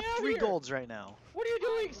 I got Get me out 3 here. golds right now. What are you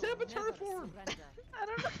doing? Set up a turret form. I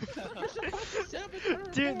don't know. Set up a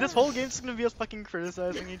turret Dude, this form. whole game's gonna be us fucking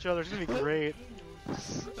criticizing each other. It's gonna be great.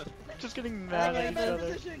 Just getting mad Get at a each better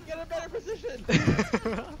other. position. Get a better position.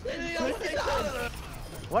 Anything else take this.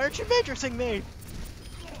 Why aren't you matrixing me?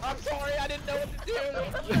 I'm sorry, I didn't know what to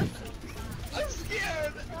do. I'm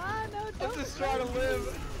scared. Ah, no, I'm don't. just trying to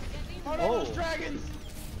live. Oh no, Oh. those dragons.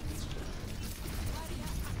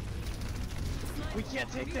 We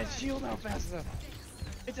can't take that shield out fast enough.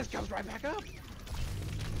 It just comes right back up.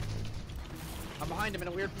 I'm behind him in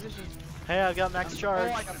a weird position. Hey, I got max charge.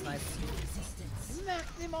 Oh, I got sniped.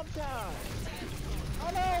 Maximum charge. Oh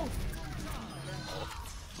no.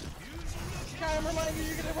 God, I'm reminding you,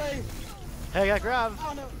 you're gonna away. Hey, I got grab.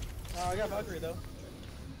 Oh no. Oh, I got Valkyrie though.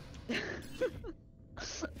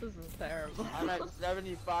 This is terrible. I'm at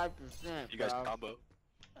 75%. You guys bro. combo.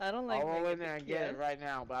 I don't like. I'll roll making in there and get it yes. right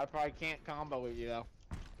now, but I probably can't combo with you though.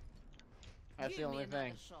 That's the only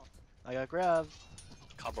thing. I got grab.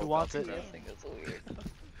 Combo Who wants Falcon it? now. Guessing is weird.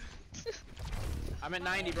 I'm at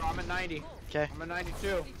 90, bro. I'm at 90. Okay. I'm at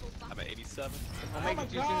 92. I'm at 87. I'll Oh make my it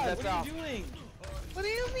to you as soon as god, that's what are out. you doing? What do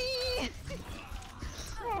you mean?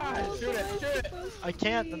 Ah, shoot it, shoot it. I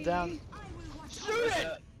can't. I'm down. Shoot it!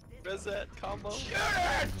 Reset combo. Shoot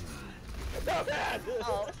it! So bad!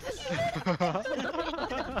 Oh.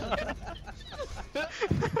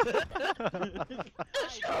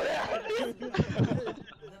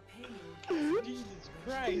 Jesus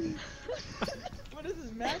Christ. What does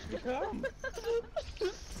this match become?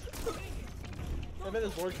 I bet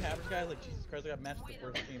this Lord Cabbage guy's like, Jesus Christ, I got matched with the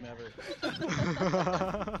worst team ever.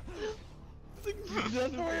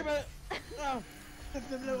 Don't worry about it. Oh, let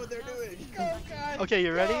them know what they're doing. Go, guys. Okay,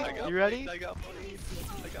 you ready? I got You ready? blade, I got blade.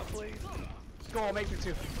 I got blade. Go, I'll make it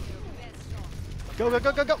too. Go, go,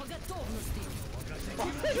 go, go, go!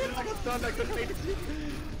 I got stunned, I couldn't make it.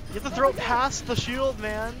 You have to throw it past the shield,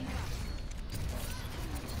 man.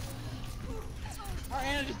 Our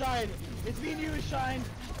Anna just died. It's me and you, Shine.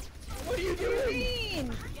 What are you doing?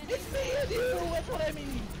 mean? It's me and you. That's what I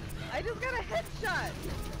mean. I just got a headshot.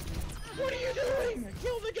 What are you doing?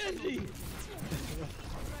 Kill the Genji.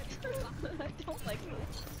 I don't like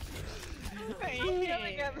this. Hey. You're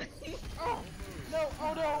yelling at me. Oh, no.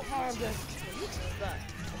 Oh, no. Oh, I'm dead. You suck.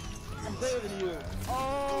 I'm better than you.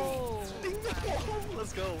 Oh.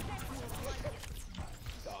 Let's go.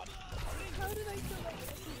 How did I feel like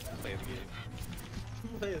this? Play the game.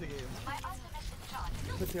 Play the game.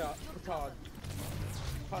 Petard. Petard.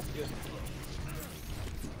 Pasiga.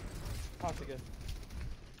 Pasiga.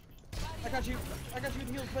 I got you. I got you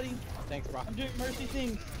with heals, buddy. Thanks, bro. I'm doing mercy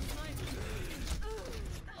things.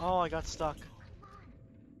 Oh, I got stuck.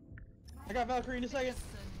 I got Valkyrie in a second.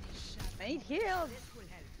 I need heals.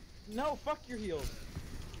 No, fuck your heals.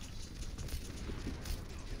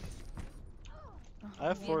 I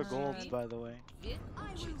have 4 golds, by the way.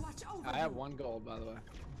 I have 1 gold, by the way.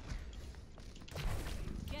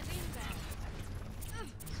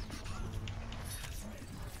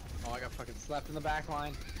 Oh, I got fucking slapped in the back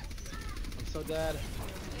line. I'm so dead.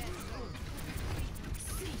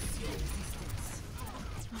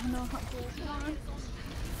 Oh no, hold on.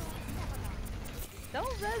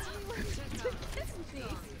 Don't res me with Genji.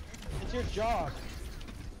 It's your job.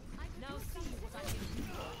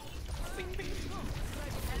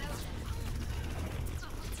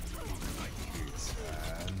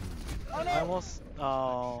 almost.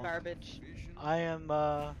 Oh. Garbage. I am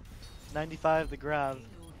 95 the grab.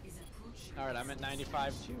 Alright, I'm at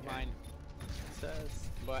 95 too, mine says.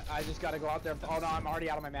 But I just gotta go out there. Oh no, I'm already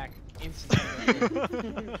out of my Mac. Instantly.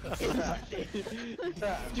 Instantly.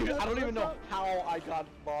 Dude, I don't even know how I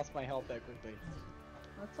lost my health that quickly.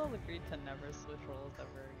 Let's all agree to never switch roles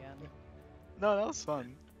ever again. No, that was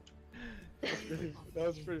fun. That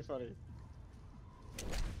was pretty funny.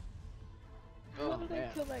 How Oh did I man,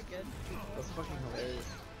 kill that good? that's fucking hilarious.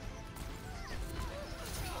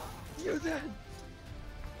 Use it!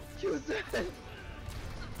 Use it!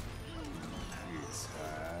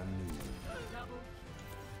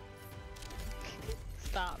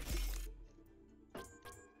 Stop.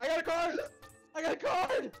 I got a card! I got a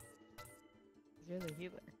card! You're the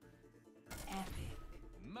healer. Epic.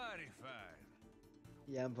 Modified.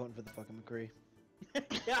 Yeah, I'm voting for the fucking McCree.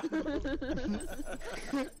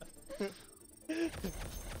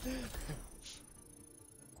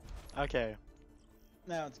 Okay.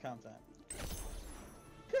 Now it's content.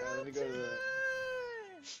 Let me go to the...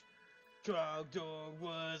 Trogdor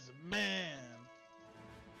was a man.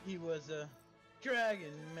 He was a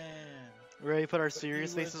dragon man. We ready to put our But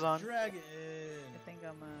serious he was faces a on? Dragon. I think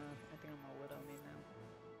I'm a widow me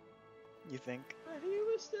now. You think? But he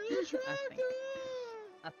was still a dragon.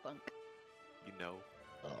 I think. You know.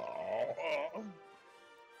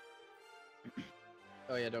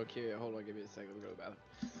 Oh yeah, don't kill it. Hold on, give me a second. We'll go to the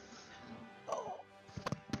bathroom.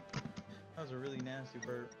 That was a really nasty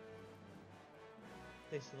burp.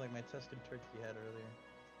 Tasted like my Tuscan turkey you had earlier.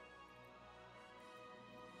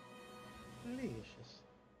 Delicious.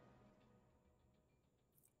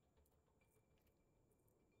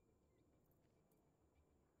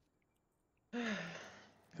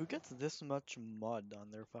 Who gets this much mud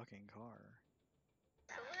on their fucking car?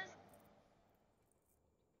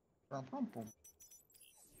 Bum, bum, bum.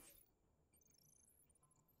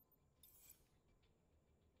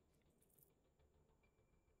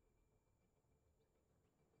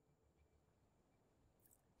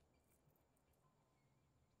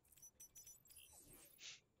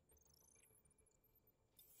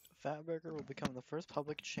 Fatburger will become the first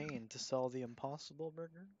public chain to sell the Impossible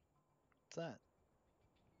Burger? What's that?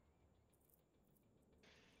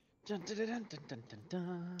 Dun, dun, dun, dun, dun, dun,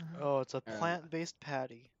 dun. Oh, it's a plant-based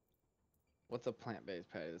patty. What's a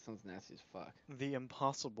plant-based patty? That sounds nasty as fuck. The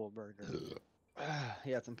Impossible Burger.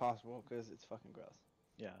 Yeah, it's impossible because it's fucking gross.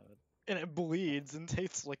 Yeah, and it bleeds and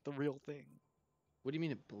tastes like the real thing. What do you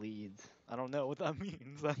mean it bleeds? I don't know what that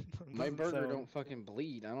means. That My doesn't burger sound- don't fucking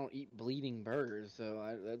bleed. I don't eat bleeding burgers,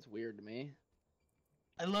 so that's weird to me.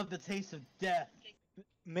 I love the taste of death.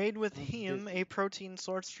 Made with Oh, heme, this- a protein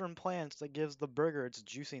sourced from plants that gives the burger its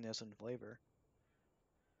juiciness and flavor.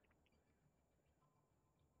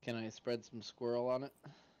 Can I spread some squirrel on it?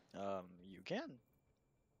 You can.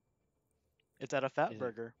 It's at a Fat Is it-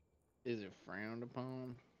 Burger. Is it frowned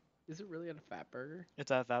upon? Is it really at a fat burger?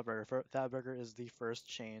 It's at Fat Burger. Fat Burger is the first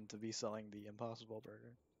chain to be selling the Impossible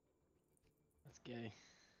Burger. That's gay.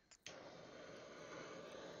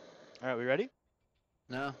 All right, we ready?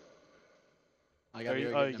 No. I gotta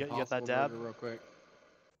you- go oh, get you an got that Impossible dab? Burger real quick.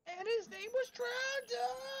 And his name was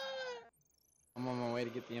Trogdor. I'm on my way to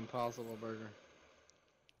get the Impossible Burger.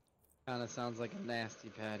 Kinda sounds like a nasty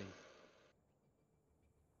patty.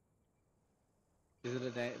 Is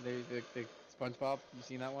it the SpongeBob? You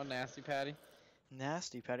seen that one, Nasty Patty?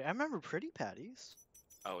 Nasty patty. I remember Pretty Patties.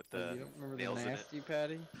 Oh, with Oh, the you don't remember nails the in it. Nasty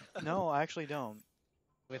Patty? No, I actually don't.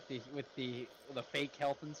 With the fake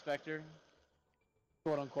health inspector,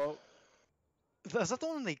 quote unquote. Is that the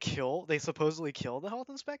one they kill? They supposedly kill the health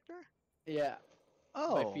inspector? Yeah.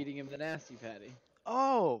 Oh. By feeding him the Nasty Patty.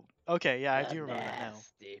 Oh. Okay, yeah, I do remember that now.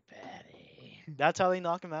 Nasty Patty. That's how they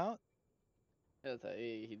knock him out? That's how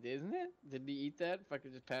he did, isn't it? Did he eat that?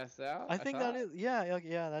 Fucking just pass out? I think that thought? is.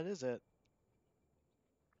 Yeah, that is it.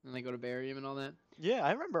 And they go to bury him and all that. Yeah,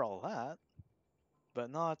 I remember all that. But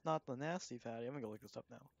not the nasty patty. I'm gonna go look this up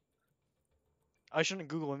now. I shouldn't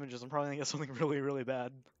Google images. I'm probably gonna get something really, really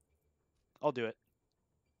bad. I'll do it.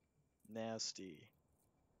 Nasty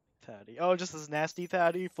patty. Oh, just this nasty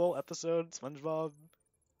patty full episode. SpongeBob.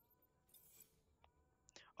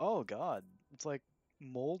 Oh God, it's like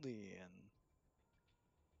moldy and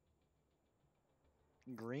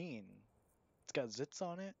green. It's got zits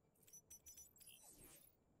on it.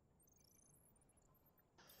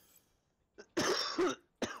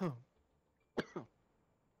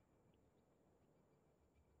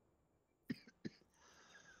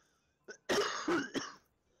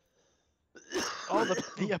 Oh,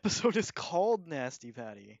 the episode is called Nasty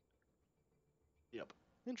Patty. Yep.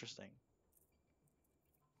 Interesting.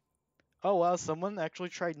 Oh wow, someone actually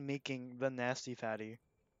tried making the nasty fatty.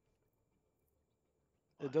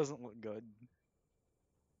 It doesn't look good.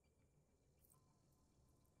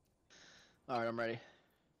 Alright, I'm ready.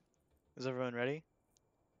 Is everyone ready?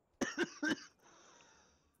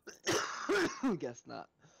 Guess not.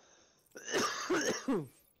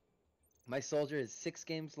 My soldier is 6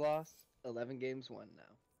 games lost, 11 games won now.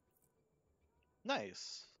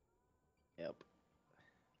 Nice. Yep.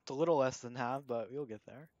 It's a little less than half, but we'll get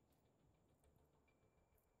there.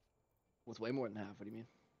 Well, it's way more than half. What do you mean?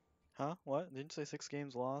 Huh? What? Didn't you say 6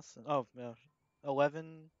 games lost? Oh, yeah.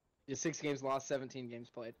 11. Yeah, 6 games lost, 17 games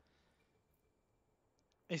played.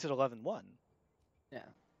 You said 11 won. Yeah.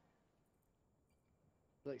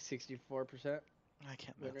 Like 64%. I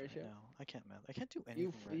can't Win math right ratio? now. I can't math. I can't do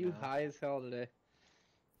anything right You now. high as hell today.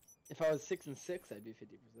 If I was 6 and 6, I'd be 50%.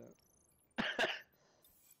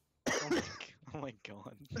 Oh my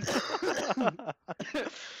god.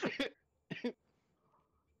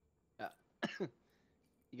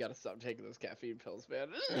 You gotta stop taking those caffeine pills, man.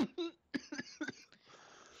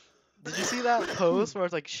 Did you see that post where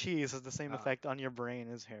it's like cheese has the same Ah. effect on your brain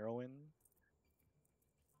as heroin?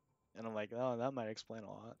 And I'm like, oh, that might explain a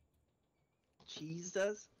lot. Cheese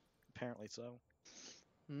does? Apparently so.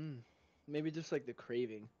 Maybe just like the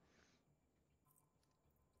craving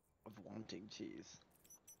of wanting cheese.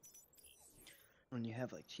 When you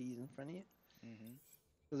have like cheese in front of you. Mm-hmm.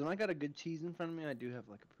 Because when I got a good cheese in front of me, I do have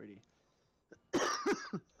like a pretty.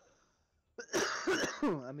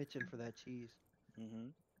 I'm itching for that cheese. Mm-hmm.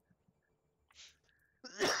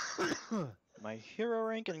 My hero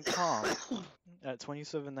rank in comp at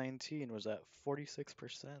 2719 was at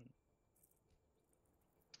 46%.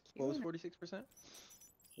 What was 46%?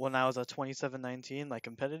 When I was at 2719, my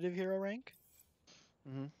competitive hero rank,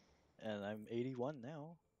 Mm-hmm. and I'm 81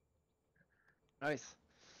 now. Nice.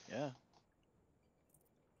 Yeah.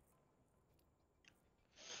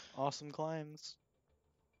 Awesome climbs.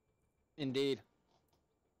 Indeed.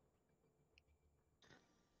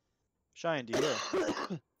 Shine, do you hear?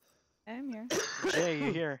 I'm here. Jay,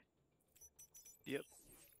 you here? Yep.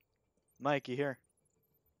 Mike, you here?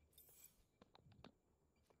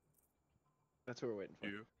 That's what we're waiting for.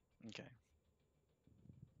 You. Okay.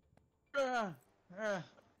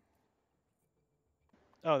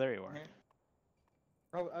 Oh, there you are.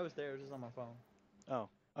 I was there. It was just on my phone. Oh,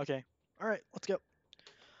 okay. All right, let's go.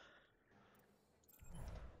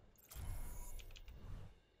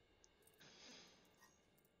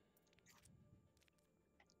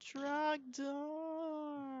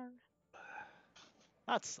 Trogdor.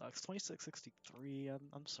 That sucks. 2663.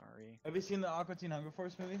 I'm sorry. Have you seen the Aqua Teen Hunger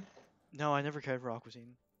Force movie? No, I never cared for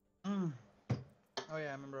Aquatine. Oh yeah,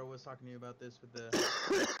 I remember I was talking to you about this with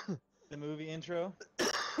the the movie intro.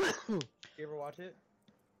 You ever watch it?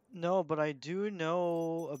 No, but I do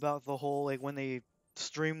know about the whole like when they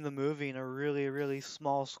streamed the movie in a really, really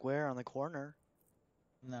small square on the corner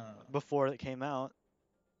No. before it came out.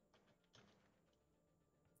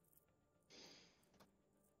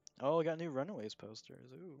 Oh, I got new Runaways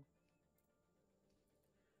posters. Ooh.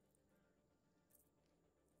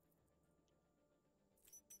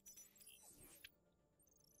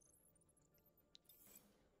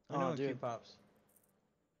 I know Oh, when Q dude. pops.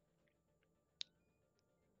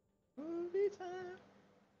 Movie time.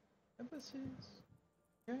 Have a seat.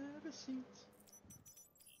 Grab a seat.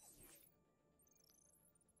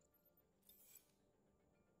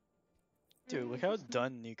 Dude, look how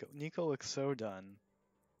done Nico looks so done.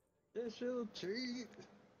 This little treat.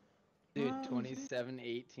 Dude, Mom's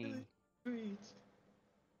 27-18. treat.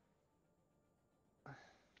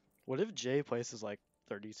 What if Jay places like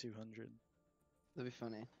 3200? That'd be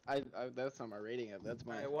funny. That's not my rating of. That's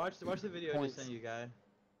my. Alright, watch the video I Points. just sent you, guy.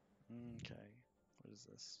 Okay. What is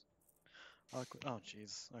this? Oh,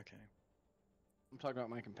 jeez. Okay. I'm talking about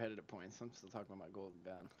my competitive points. I'm still talking about my golden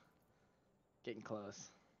gun. Getting close.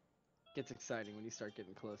 Gets exciting when you start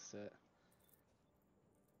getting close to it.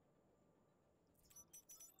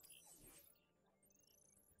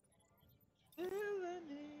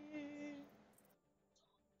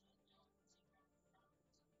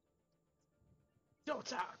 Don't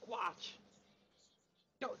talk, watch.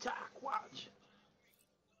 Don't talk, watch.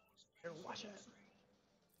 Here, watch it.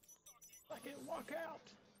 Like it, walk out.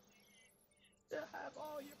 They'll have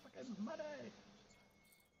all your fucking money.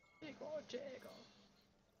 Chico, chico.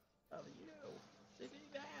 Of you sitting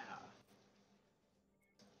there.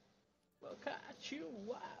 Look at you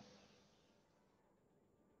up.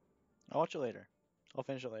 I'll watch it later. I'll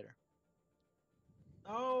finish it later.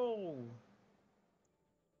 Oh.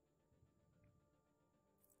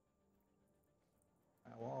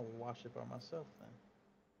 Well, I'll watch it by myself then.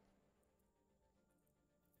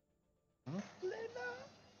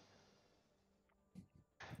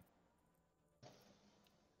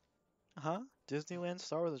 Huh? Disneyland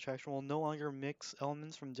Star Wars attraction will no longer mix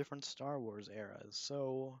elements from different Star Wars eras.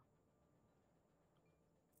 So,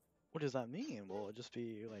 what does that mean? Will it just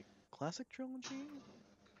be like classic trilogy?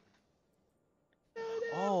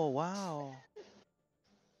 Oh wow.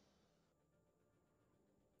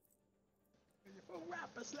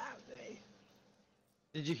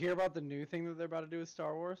 Did you hear about the new thing that they're about to do with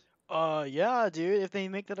Star Wars? Yeah, dude. If they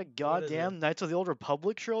make that a What is it? goddamn Knights of the Old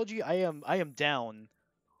Republic trilogy, I am down.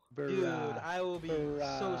 Dude, I will be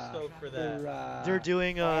so stoked for that. They're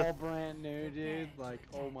doing all brand new, dude. Like,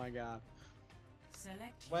 oh my god. Select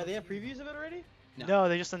Why, your they have hero. previews of it already? No,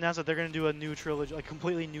 they just announced that they're gonna do a new trilogy, a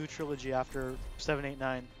completely new trilogy after 7, 8,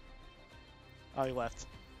 9. Oh, he left.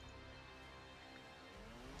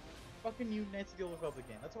 Fucking new Knights of the Old Republic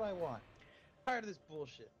game. That's what I want. Tired of this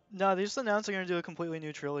bullshit. No, they just announced they're gonna do a completely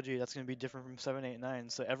new trilogy that's gonna be different from 7, 8, 9.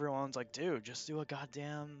 So everyone's like, dude, just do a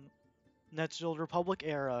goddamn Knights of the Old Republic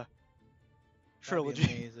era trilogy.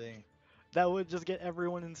 That'd be amazing. That would just get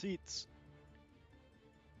everyone in seats.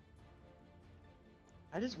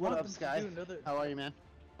 I just What want up, them Sky? to do another. How are you, man?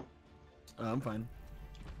 I'm fine.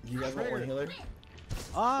 You guys want one healer?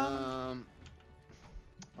 I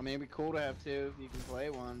mean, it'd be cool to have two if you can play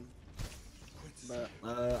one. But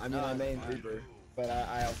I mean, I main Reaper, but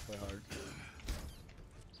I also play hard.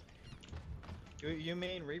 You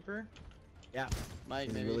main Reaper? Yeah. Mike,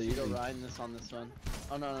 It's maybe really you should easy. go riding this on this one.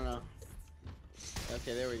 Oh no.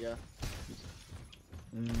 Okay, there we go.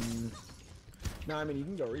 No, I mean you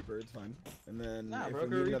can go Reaper, it's fine. And then Nah, if bro, we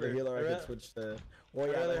go need another Reaper. healer, I I'd could ra- switch to. Well,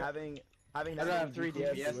 I'd yeah, but rather- having I'd rather have three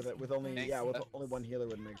DPS with only Thanks. with only one healer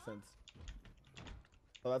would make sense.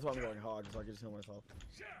 So that's why I'm going hog, so I can just heal myself.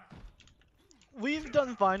 We've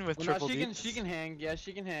done fine with Well, triple no, deeps. she can hang. Yeah,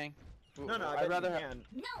 she can hang. No, I I'd rather have. can.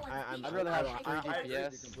 No one's I'm- I'd rather have I- three I agree with you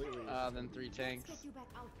DPS completely. than three tanks.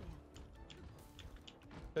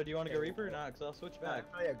 So do you want to go Reaper or not? Cause I'll switch back.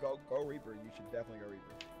 Oh yeah, go Reaper. You should definitely go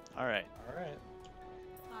Reaper. All right. All right.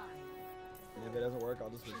 5, And if it doesn't work, I'll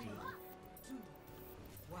just switch to Reaper. 2,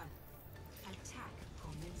 1. Attack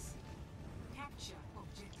commencing. Capture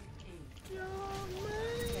objective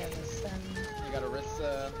A. They have a Sen. You got a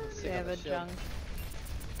Rissa. They have a Junk.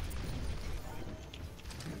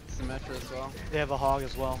 Symmetra as well. They have a hog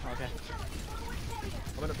as well. Okay.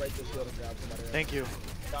 I'm gonna break this shield and grab somebody. Thank you.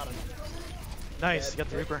 Got him. Nice. You got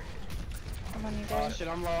the Reaper. Come on, you Oh guys. shit,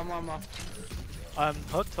 I'm low.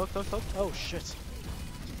 Hooked. Oh shit.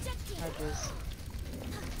 Hedges.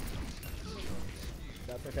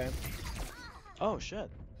 That's okay. Oh shit.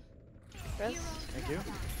 Chris? Thank you.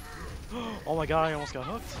 Oh my god, I almost got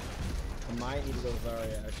hooked. I might need to go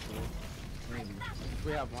Zarya actually. Maybe.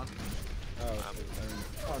 We have one. Oh, shit,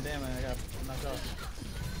 Oh damn it! I got knocked off.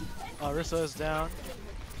 Rissa is down.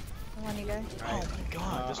 Come on, you guys. Oh my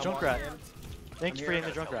god, this I'm Junkrat. walking Thanks for hitting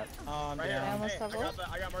the Junkrat. Oh, I'm Right down. I almost have ult.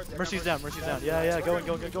 I got Mercy. Mercy's down. Yeah, going.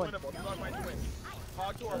 He's winnable.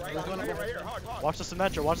 Hog to our right. He's winnable. Right here. Hog. Watch the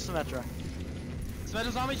Symmetra.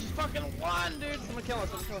 Symmetra's on me. She's fucking one, dude. Someone kill us.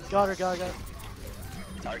 Got her.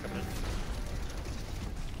 Sorry, coming in.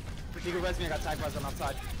 You can res me. I got tag on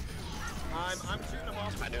outside. I'm shooting him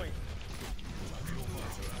off the point.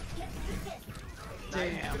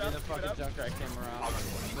 Damn, the fucking Junkrat came around.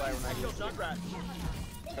 Right when I Kill Junkrat.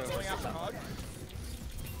 Going after Hog.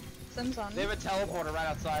 Sen's on. They have a teleporter right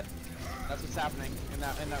outside. That's what's happening in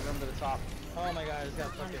that room to the top. Oh my god! I just got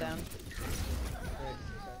I'm fucking down.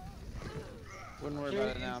 Wouldn't worry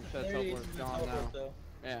about it now. I'm sure that There he is, teleporter's the gone teleport, now. though.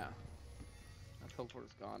 Yeah. That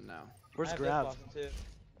teleporter's gone now. Where's I have Grav? Death Blossom, too.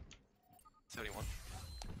 71.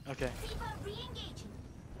 Okay. D.va re-engaging.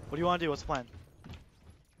 What do you want to do? What's the plan?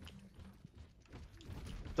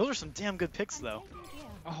 Those are some damn good picks, though.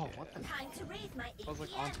 Oh, what the? Time to raise my I was like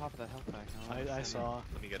on top of that health pack. I saw.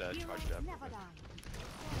 Let me get a charged up.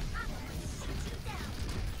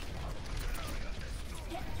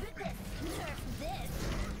 Get through this. Nerf this.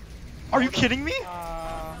 Are you kidding me?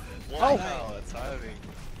 Wow, Oh. that's timing.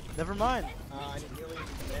 Never mind. I need healing.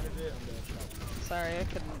 Manage it. I'm gonna Sorry, I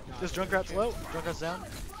couldn't. This Junkrat's low. Junkrat's down.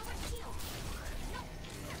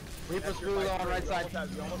 Reaper's really low on right side.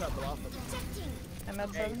 You almost have Blossom. I'm at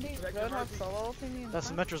 70. Roadhog solo ulting me. That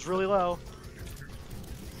Symmetra's really low.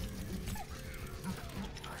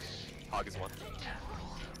 Hog is one.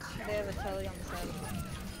 They have a telly on the side.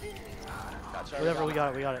 Gotcha. Whatever, we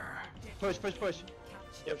got it. Push.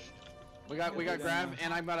 We got grab,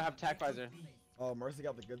 and I'm about to have attack visor. Oh, Mercy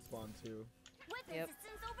got the good spawn too. Weapon Yep.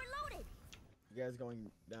 systems overloaded. You guys going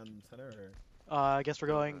down center or? I guess we're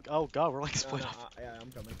going. Oh god, we're like No, split no, up. yeah,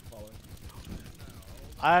 I'm coming. Following.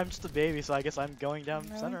 I'm just a baby, so I guess I'm going down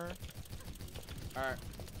Really? center. All right.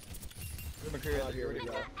 Material out here. We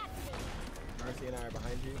go. Mercy and I are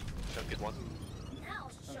behind you. Choke is one. Now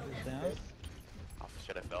show Oh, he's them down. Oh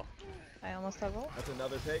shit, I fell. I almost have ult. That's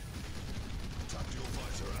another take.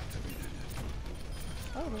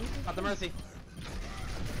 Oh, there's Got the mercy.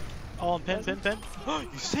 Oh, I'm pin. You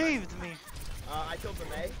saved me. I killed the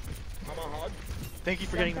May. I'm on hog. Thank you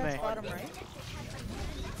for getting the May. bottom right.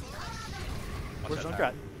 Where's Watch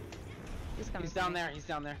Junkrat? He's coming. He's down there. He's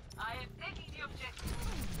down there. I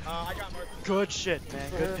got Mercy. Good shit, man.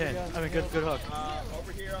 Good pin. I mean, good hook.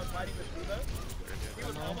 Over here, I'm fighting with D.va. He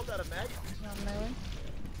was almost out of med. On my way.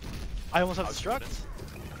 I almost have destruct.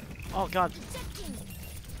 Oh god.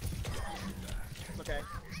 It's okay.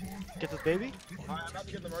 Get this baby. Alright, I'm about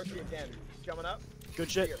to get the Mercy again. She's coming up. Good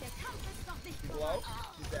shit. Here. She's low.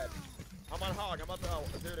 She's dead. I'm on hog. I'm about to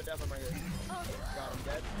do to death. I'm right here. Got him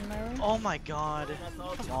dead. On my way. Oh my god.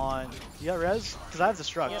 Come on. You got res? Because I have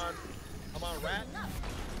destruct. I'm on rat.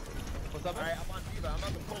 What's up? Alright, I'm on D.va. I'm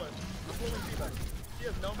about to pull her. I'm pulling D.va. She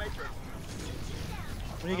has no matrix.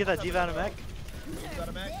 When you get that d.va out of mech? She's out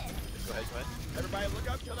of mech. Go ahead. Everybody look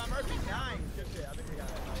up. Kill that Mercy. Nice. Good shit. I think we got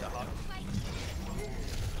it. Shot hog.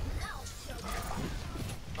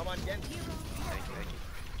 I'm on Genji. Thank you.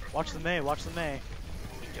 Watch the May. Watch the May.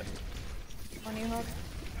 Yep. On you, Hog.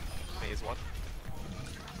 May is one.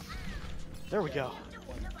 There we go.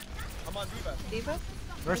 I'm on D.va. D.va?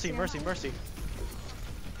 Mercy.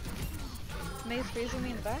 May's freezing me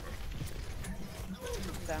in the back.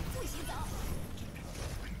 Down.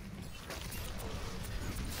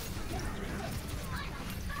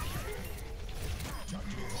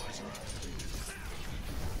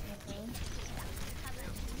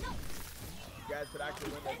 You guys could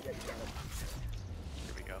actually win this game.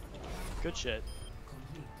 Here we go. Good shit.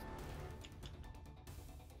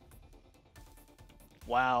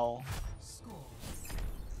 Wow. Score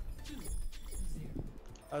 2-0.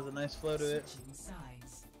 That was a nice flow to it. Switching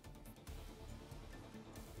sides.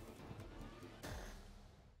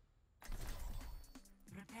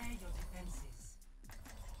 Prepare your defenses.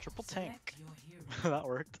 Triple Select tank. your hero. That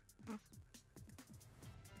worked.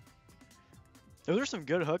 Those are some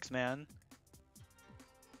good hooks, man.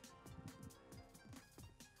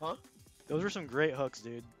 Huh? Those are some great hooks,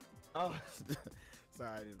 dude. Oh, sorry,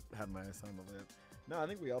 I didn't have my eyes on the lip. No, I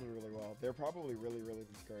think we all did really well. They're probably really, really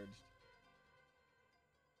discouraged.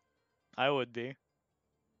 I would be.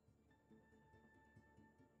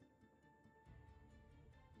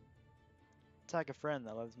 Attack a friend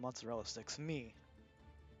that loves mozzarella sticks. Me.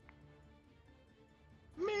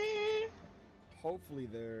 Hopefully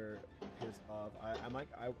they're pissed off. I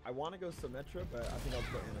want to go Symmetra, but I think I'll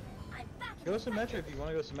put Anna. Go Symmetra if you want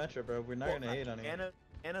to go Symmetra, bro. We're not gonna hate on you.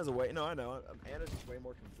 Anna's way. No, I know. Anna's just way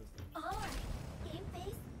more consistent. Alright, game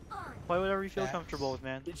face on. Play whatever you feel Facts. comfortable with,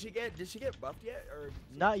 man. Did she get buffed yet, or?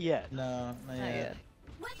 Not yet. No, not Not yet. yet.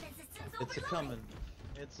 Weapon systems It's a overloaded. coming.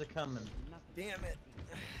 It's a coming. Damn it.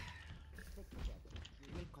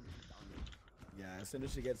 Yeah, as soon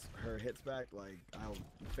as she gets her hits back, like,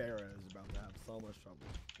 Farah is about to have so much trouble.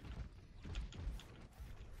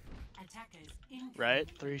 Attackers incoming. Right?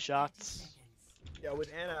 3 30 shots. seconds. Yeah, with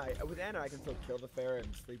Anna, I can still kill the Farah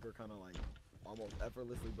and sleep her kind of like almost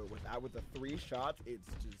effortlessly, but with the 3 shots, it's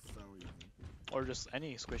just so easy. Or just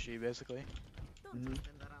any squishy, basically. Mm-hmm.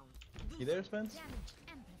 You there, Spence?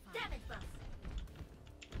 Damage buff.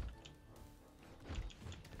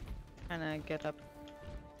 Trying to get up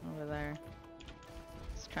over there.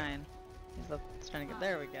 He's trying. He's trying to get.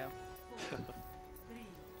 There we go. 4, 3,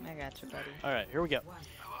 I got you, buddy. Alright, here we go. 1.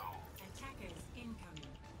 Attackers incoming.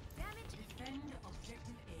 Defend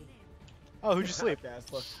objective A. Oh, who'd you sleep?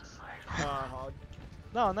 Gasla. Hog.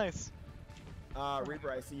 No, nice.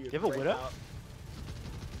 Reaper, I see you. You have a Break widow? out.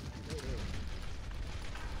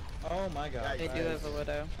 Oh my god. They do have a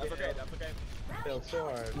widow. That's okay, that's okay. Failed so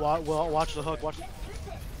hard. Well, watch the hook. Watch. Got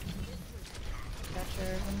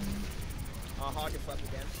your Hog is left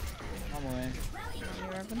again. I'm away. on your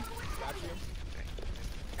Urban. Got you.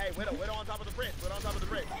 Hey, Widow on top of the bridge. Widow on top of the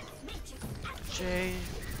bridge. Jay.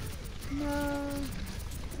 No.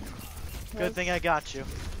 Good thing I got you.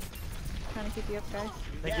 Trying to keep you up, guys.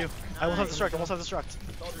 Thank you. I almost have destruct. Almost have destruct.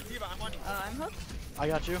 Soldier D.va, I'm on you. I'm hooked. I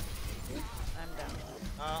got you. I'm down.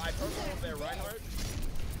 I purple over there, Reinhardt.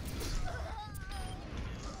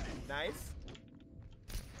 Nice.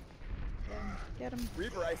 Get him.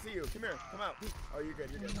 Reaper, I see you. Come here. Come out. Oh, you're good.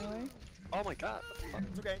 You're good. On my way. Oh my god.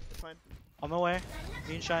 It's okay. It's fine. On my way.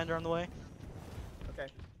 Me and Shine are on the way. Okay.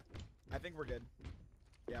 I think we're good.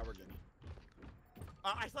 Yeah, we're good.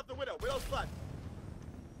 I slept the Widow. Widow slept.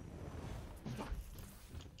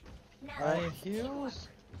 Ryan Hughes?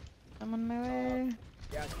 I'm on my way.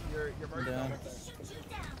 Yeah, your mercy down. with us.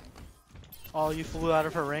 Oh, you flew out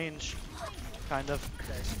of her range. Kind of.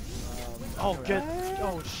 Okay. Oh, get.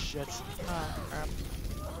 Oh, shit. Oh, crap.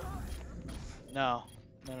 No.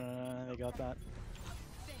 No, they got that.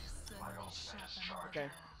 Okay.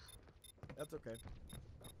 That's okay.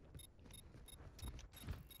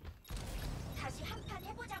 다시 한 판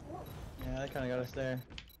해보자고. Yeah, that kind of got us there.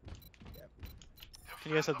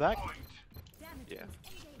 Can you guys head back? Yeah.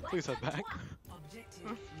 Please head back. Objective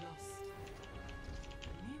lost.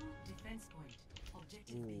 New defense point.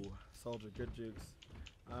 Objective B. Ooh, soldier, good jukes.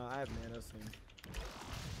 I have nano soon.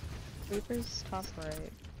 Reaper's top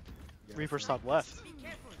right. Yeah, Reaper's soon. top left.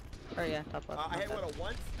 Or yeah, top left. I hit Widow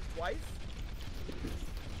once, twice.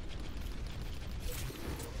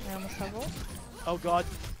 I almost have ult. Oh god.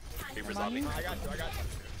 Reaper's Am I on me. you? I got you, I got you.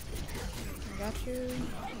 I got you.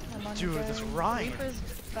 I'm on Dude, you this guys. Ryan. Reaper's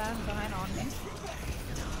behind on me.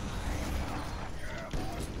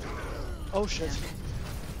 Oh shit. He's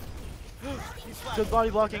flat. Good body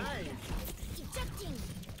blocking. Nice. Ejecting.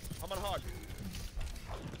 I'm on hog.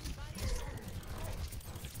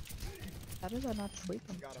 How did I not sleep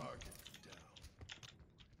him? Got him.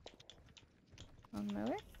 On my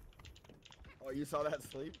way? Oh, you saw that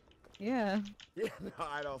sleep? Yeah. Yeah, no,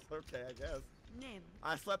 I don't. Okay, I guess.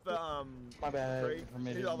 I slept the My bad. crate. For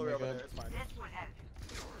me He's to all the way make over up. there. It's fine.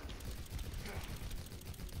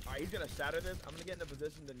 Alright, he's gonna shatter this. I'm gonna get in a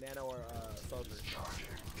position to nano our soldier.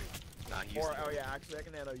 Nah, he used Or to oh be. yeah, actually I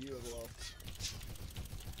can nano you as well.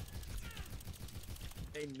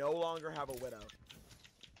 They no longer have a widow.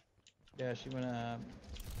 Yeah, she went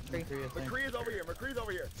Free. McCree, I think. McCree is over here. McCree's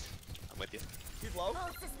over here. I'm with you. He's low. All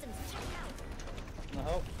systems checked out. No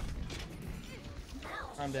help.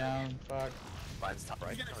 I'm down. Fuck. Ryan's top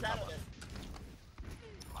right. He's gonna On shadow top this.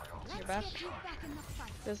 Let's You're back. get you back in the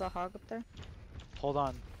fight. There's a hog up there. Hold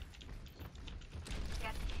on.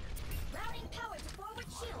 Routing power to forward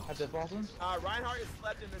shield. Have this Boston? Reinhardt is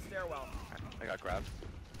slept in the stairwell. I got grabbed.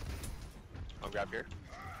 I'll grab here.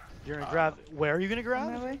 You're gonna grab. Where are you gonna On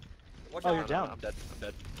grab? my way. Watch Oh, out. you're down. I'm dead. I'm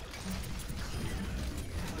dead.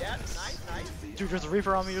 Yeah, nice, nice. Dude, there's a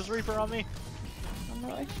Reaper on me. There's a Reaper on me. On my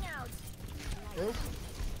way. Fading out.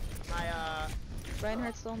 I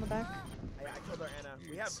Reinhardt's still in the back. I killed our Anna.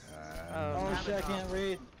 We have. Oh Oh, shit, I can't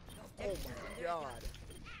read. Oh my god.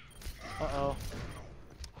 Uh oh.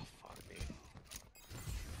 Oh, fuck me.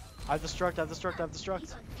 I've destruct. I've destruct. I've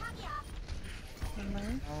destruct. on my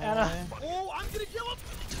way. Anna. Oh, I'm gonna kill him.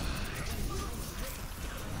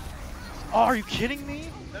 Oh, are you kidding me?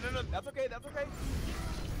 No, that's okay, that's okay.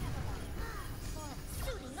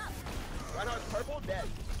 Suiting up. Reinhardt's purple, dead.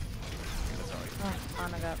 Oh,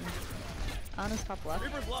 Ana got me. Ana's top left.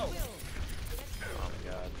 Reaper's low. Oh my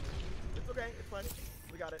god. It's okay, it's fine.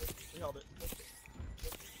 We got it. We held it.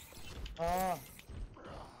 Oh.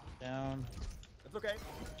 Down. It's okay.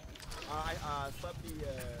 I slept the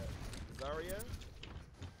Zarya.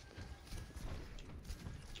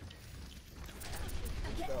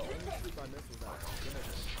 So, only sleep I missed was that.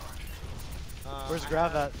 Where's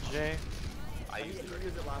Grav at, Jay? I used it. He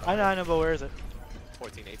used it last I know, but where is it?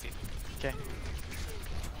 14, 18. Okay.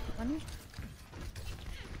 On you.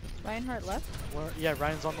 Reinhardt left. Where? Yeah,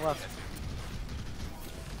 Ryan's on the left.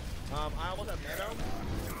 I almost have nano.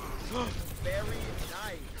 Very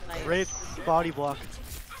nice. Nice. Great body block.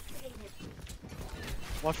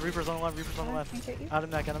 Watch Reaper's on the left. Reaper's on the I left. can't get you. Out of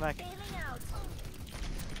mech. Out of mech. Failing out.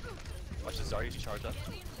 Watch the Zarya, she charged up.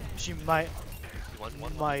 She might One.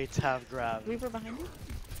 might have grabbed. Reaper behind you.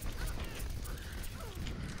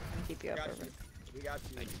 I'll keep you We up. got you. Perfect. We got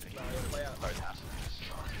you. Thank you, thank you. Zarya, play out. Sorry, half.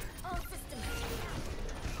 All systems checked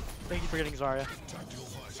out. Thank you for getting Zarya.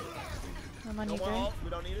 I'm on No you, more Jay. ult, we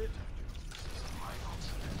don't need it.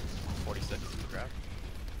 46. Grab.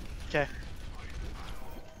 Okay.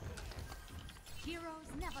 Heroes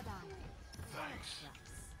never die.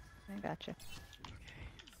 I gotcha.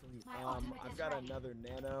 Sweet. I've got another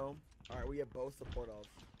nano. Alright, we have both support ults.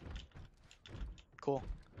 Cool.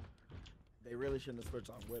 They really shouldn't have switched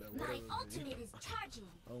on Widow. My Widow is ultimate is charging.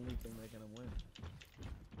 the only thing making them win.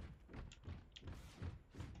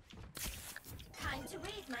 Time to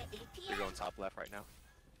raise my You're APM. going top left right now.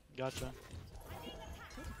 Gotcha. You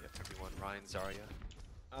have everyone. Ryan, Zarya.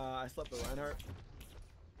 I slept with Reinhardt.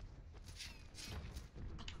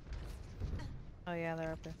 Oh yeah,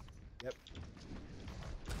 they're up there. Yep.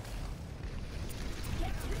 Get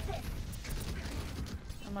to this.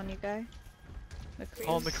 I'm on you, guy. McCree.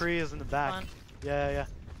 Oh, McCree is in the back. on. Yeah.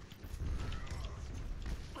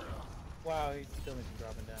 Wow, he still makes me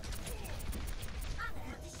dropping down. I'm gonna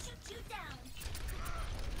have to shoot you down.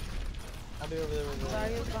 I'll be over there with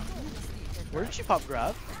Zarya's behind. Where did she pop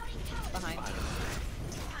Grav? Behind. Time to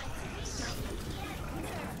raise my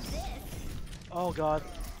APM. This. Oh god.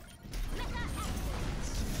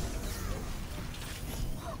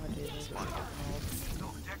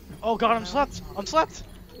 Oh god, I'm slept. I'm slept.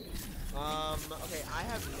 Okay, I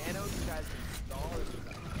have nanos you guys installed.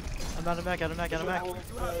 I'm out of mech. Out of mech. Out of mech.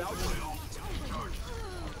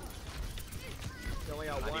 You only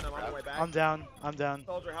got one. I'm on the way back. I'm down. I'm down.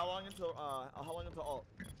 Soldier, how long until ult?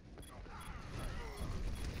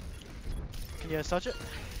 Can you guys touch it?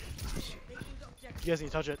 You guys need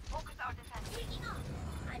to touch it.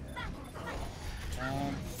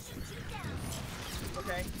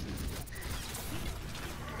 Okay.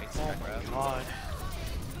 Oh my god.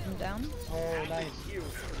 I'm down. Oh, nice.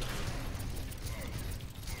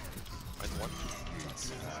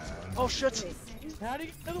 Oh shit. How do you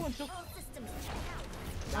get the other one so?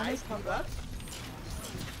 Nice, come back.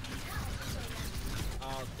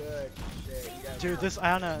 Oh, good shit. Dude, this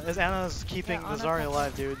Anna's keeping the Zarya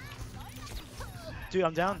alive, dude. Dude,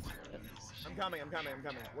 I'm down. I'm coming.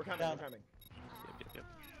 We're coming. Yep.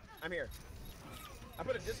 I'm here. I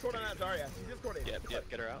put a Discord on that Zarya. She's Discorded. Yep,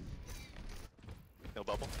 get her out. No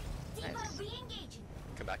bubble. d.va re-engaging.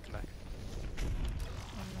 Come back. Oh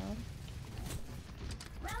no.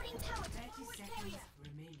 Routing tower to 30 forward seconds carrier.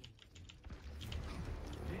 remaining.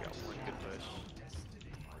 You got one good push.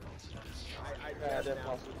 I Yeah, they're now,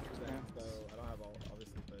 possible. so I don't have all,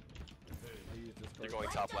 obviously, but I use Discord. You're going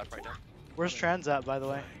top left right now. Where's Trans at, by the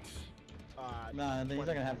way? Nah, he's not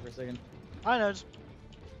gonna have it for a second. I know. Just...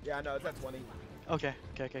 Yeah, no, it's at 20. Okay.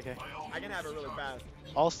 I can have it really fast.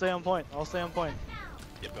 I'll stay on point.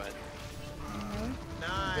 Yep, go ahead.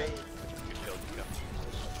 Nice. Good kill, good go.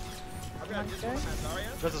 I've got Discord on that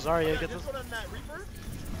Zarya. That's a Zarya. I've got Get this. Discord on that Reaper.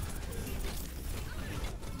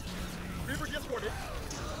 Reaper Discorded.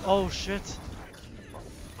 Oh shit.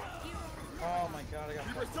 Oh my god, I got.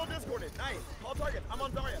 Reaper still Discorded. Nice. Call target. I'm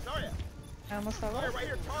on Zarya. I almost fell Zarya off. right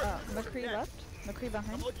here. Charge. McCree Next. left. McCree I'm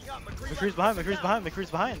behind. looking up. McCree's behind. McCree's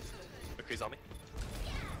behind. McCree's on me.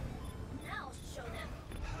 Now show them.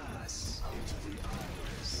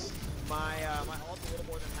 My ult's a little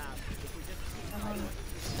more than half. If we get I'm on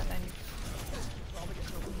probably get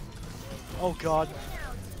some. Oh god.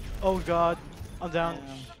 Oh god. I'm down.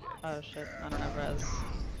 Oh shit, I don't have res.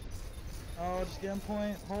 Oh, just get on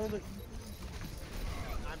point. Hold it.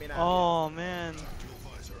 I mean, Oh man.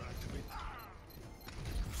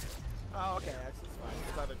 Oh, okay, that's fine.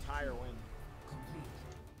 It's either tie or win.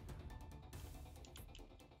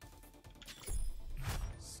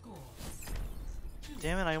 Score.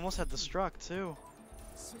 Damn it, I almost had the struck too.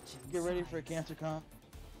 Switching Get ready for a sides. cancer comp.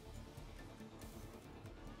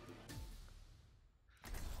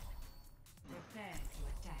 Prepare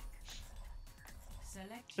to attack.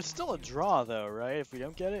 Select It's your still a hero. draw though, right? If we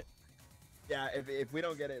don't get it? Yeah, if we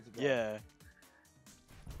don't get it, it's a draw. Yeah.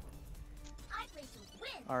 I play to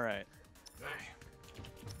win. Alright.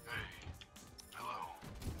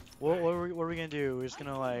 What are we gonna do? We're just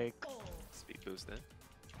gonna like... Speed boost in.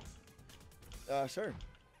 Sure.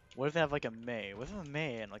 What if they have like a Mei? What if a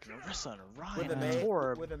Mei and like an Orisa and a Ryan With a and a maid,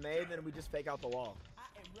 Torb? with a maid, then we just fake out the wall.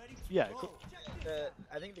 Yeah, cool.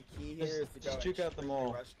 I think the key here is to go Just juke out the extremely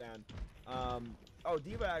mall. rush down. Oh,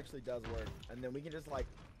 d.va actually does work, and then we can just like,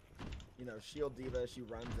 shield d.va. She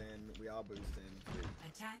runs in, we all boost in.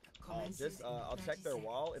 Attack commences I'll in check 30 their seconds.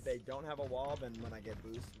 wall. If they don't have a wall, then when I get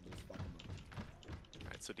boost, we'll just fuck them up.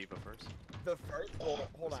 Alright, so d.va first. The first,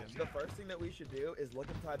 hold on. The first thing that we should do is look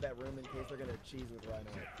inside that room in case they're gonna cheese with Rhino.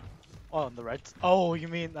 Oh, on the right? Oh, you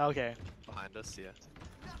mean... Okay. Behind us, yeah.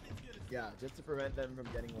 Yeah, just to prevent them from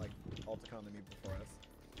getting like ult economy before us.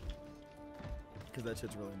 Cause that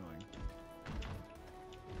shit's really annoying.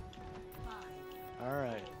 5,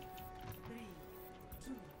 Alright. 3,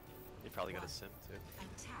 2, You probably got a sim too.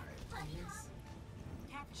 attack commence.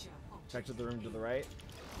 Capture Check to the room to the right.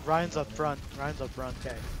 Ryan's up front. Okay.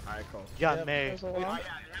 Alright, cool. You got Yep. Mei. There's a Oh wall. yeah,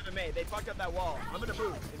 they haven't made. They fucked up that wall. I'm gonna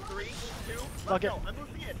boost in 3, 2, Fuck let's it. go. I'm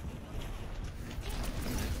boosting it.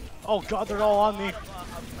 Oh god, they're all on me. Alright.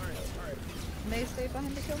 May stay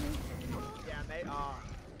behind to kill me. Yeah, they oh,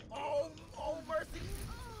 mercy.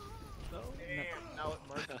 No. Damn. Now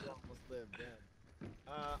mercy almost lived. Damn.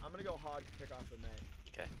 I'm gonna go hog to pick off the May.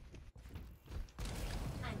 Okay.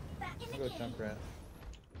 I'm back in I'll the go game. Junkrat. Okay.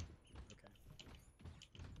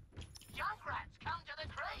 Junkrats, come to the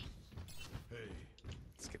crate.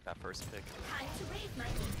 Let's get that first pick. Time to raise my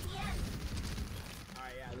DPS.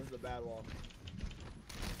 Alright, yeah, this is a bad wall.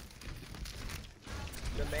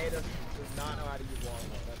 The May does not know how to use wall.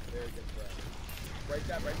 That's a very good threat. Break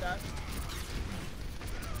that.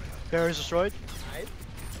 Barrier's destroyed. Nice.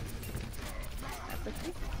 At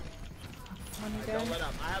 50. On you Alright, don't go. let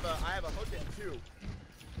up. I have a hook in 2.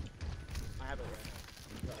 I have it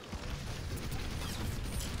right.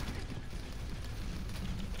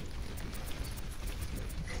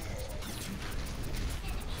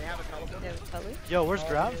 Yeah, Tully. Yo, where's Oh,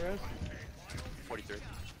 grab? there is. 43.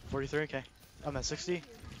 43. Okay, I'm at 60.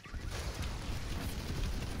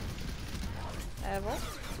 I have ult.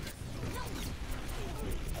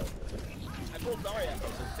 I pulled Zarya.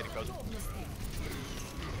 Hitting frozen.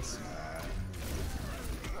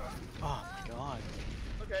 Oh my god.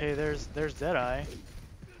 Okay. Okay, there's Deadeye.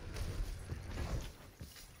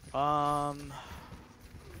 I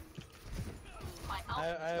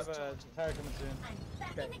have a tire coming soon. I'm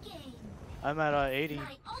back in the game. I'm at 80, My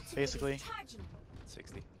ultimate basically. is charging.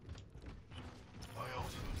 60. I'm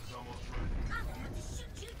about to shoot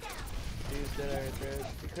you down. Dude's dead right there.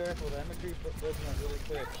 Be careful, the McCree building up really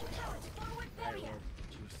quick. Forward Alright, barrier. well,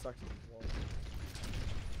 she sucks at these walls.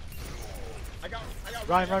 I got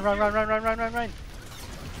Run.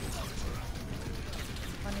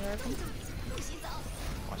 On your open.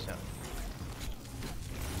 Watch out.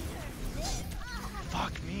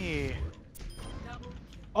 Fuck me.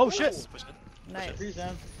 Oh shit. Push it. Nice. McCree's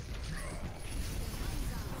down.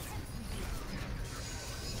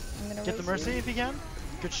 I'm gonna Get the raise mercy if you can.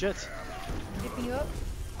 Good shit. you. Keeping you up.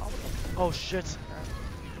 Oh shit.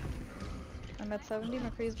 I'm at 70.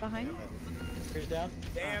 McCree's behind. McCree's down.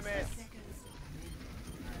 Damn it! Seconds.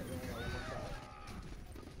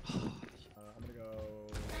 I'm gonna go.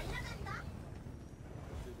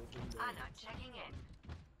 I'm not checking in.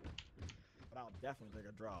 But I'll definitely take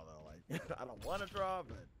a draw though. Like I don't want to draw,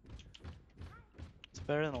 but It's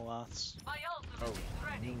better than the last. My ultimate is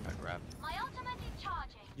ready. I grab. My ultimate is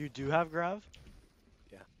charging. You do have grav?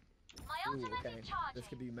 My ooh, ultimate okay. is charging. This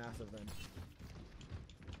could be massive then. 30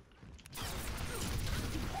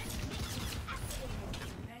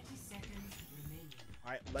 seconds remaining.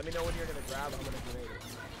 All right, let me know when you're gonna grab. I'm gonna grenade it.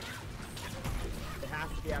 It has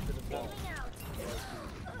to be after this wall.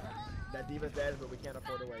 That D.va's dead, but we can't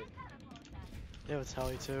afford to wait. Yeah, it's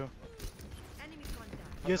Helly too.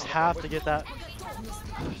 You just have to get that. 3,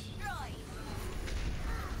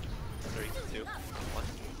 2, 1.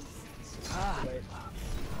 Ah. Wait.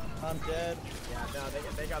 I'm dead. Yeah, no, they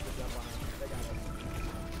got the jump on us. They got us.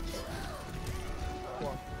 Come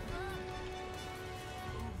on.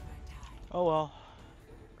 Oh well.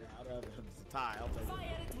 Yeah, it's a tie. I'll take it.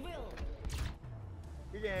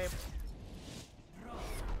 Good game.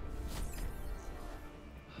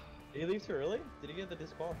 Did he leave too early? Did he get the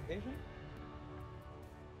disqualification?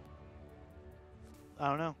 I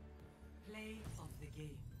don't know. Play of the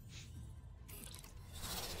game.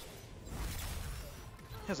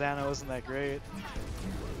 His Anna wasn't that great.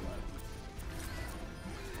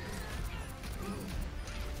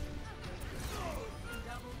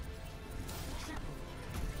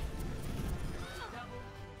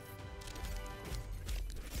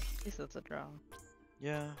 At least it's a draw.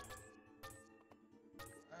 Yeah.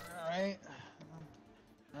 Alright.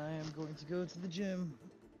 I am going to go to the gym.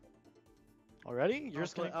 Already? You're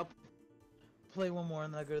just gonna. I'll play one more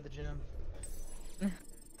and then I'll go to the gym.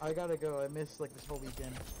 I gotta go. I missed like this whole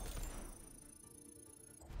weekend.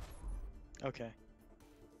 Okay.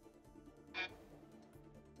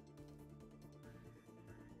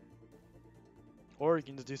 Or you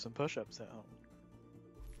can just do some push-ups at home.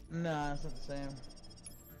 Nah, it's not the same.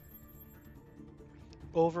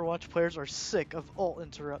 Overwatch players are sick of ult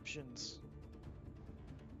interruptions.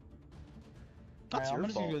 That's Alright, I'm your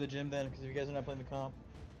just gonna fault. go to the gym then, because if you guys are not playing the comp.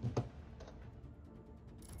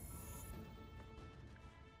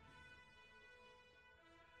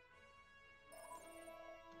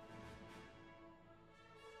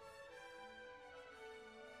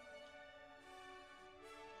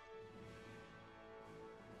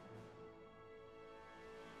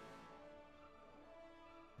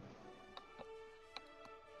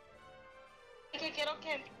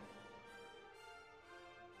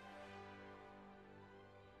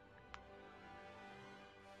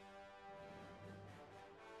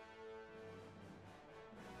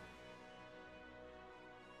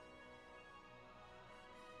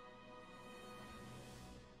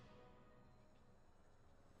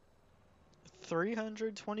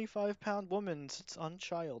 £325 woman sits on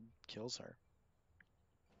child, kills her.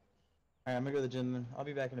 Alright, I'm gonna go to the gym then. I'll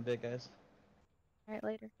be back in a bit, guys. Alright,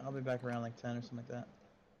 later. I'll be back around like 10 or something like that.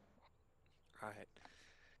 Alright.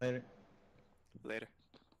 Later. Later.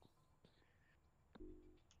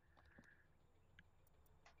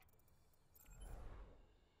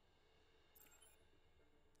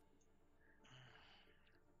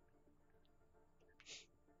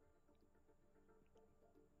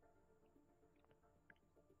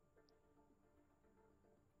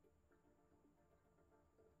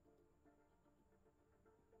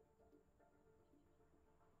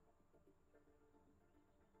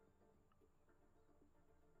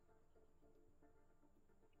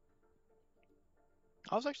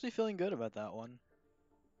 I was actually feeling good about that one.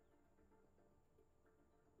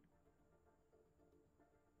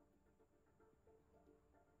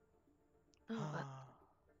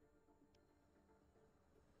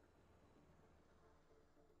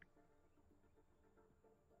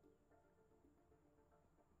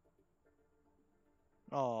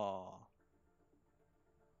 Oh.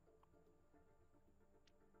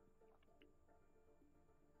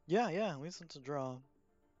 Yeah, yeah, at least it's a draw.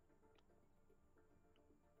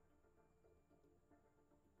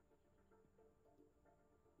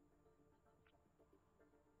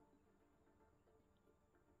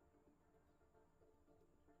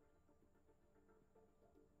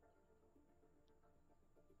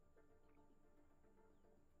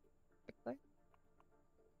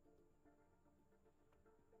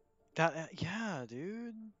 That, yeah,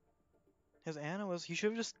 dude. His Ana was, he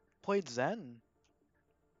should have just played Zen.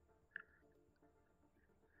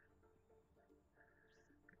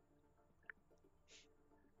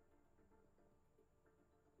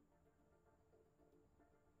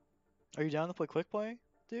 Are you down to play quick play,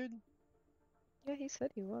 dude? Yeah, he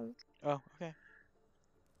said he was. Oh, okay.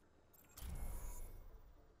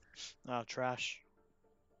 Oh, trash.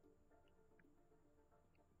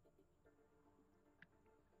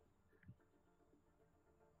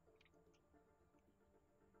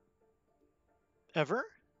 Ever?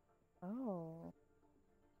 Oh.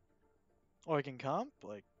 Or I can comp?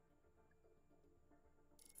 Like,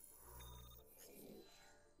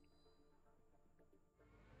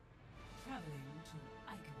 Traveling to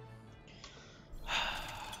Iconwell.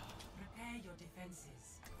 Prepare your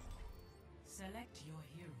defenses. Select your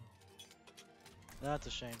hero. that's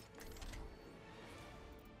a shame.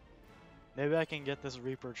 Maybe I can get this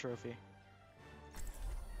Reaper trophy.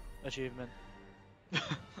 Achievement.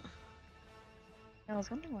 I was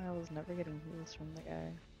wondering why I was never getting heals from the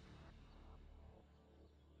guy.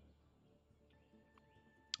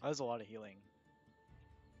 That's a lot of healing.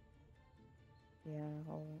 Yeah,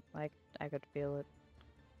 well, like, I could feel it.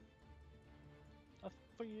 I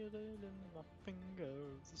feel it in my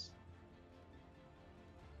fingers.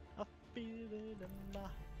 I feel it in my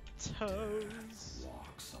toes.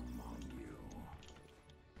 Walks among you.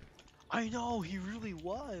 I know, he really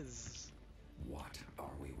was. What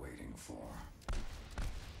are we waiting for?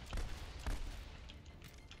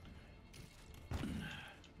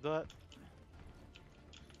 But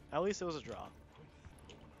at least it was a draw.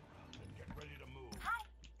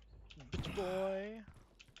 Bitch boy.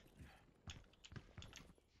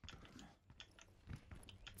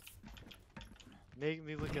 Make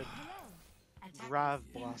me look at Grav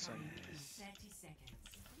Blossom. 30 seconds.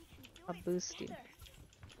 I'll boost you.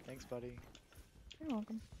 Thanks, buddy. You're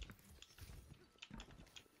welcome.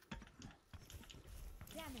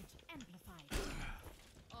 Damage amplified.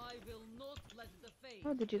 I will not let the fate.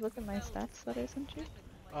 Oh, did you look at my stats that I sent you?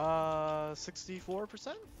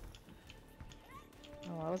 64%?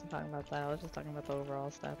 Oh, I wasn't talking about that. I was just talking about the overall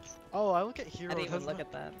stats. Oh, I look at hero. I didn't even look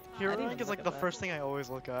at that. Hero I didn't rank even is like look the at that. first thing I always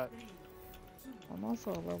look at. I'm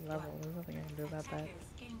also a low level. There's nothing I can do about that.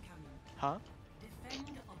 Huh?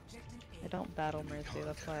 I don't battle Mercy.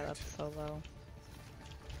 That's why that's so low.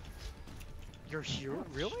 Your hero?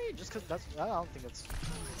 Really? Just cause that's, I don't think it's...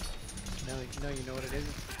 No, you know what it is?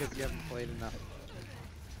 It's because you haven't played enough.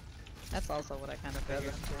 That's also what I kind of The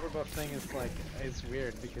figured. overbuff thing is like, it's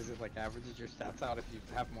weird because it like averages your stats out if you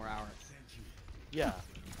have more hours. Yeah.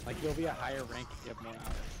 Like you'll be a higher rank if you have more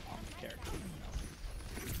hours on the character.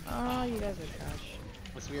 Oh, you guys are trash.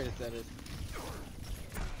 What's weird is that it.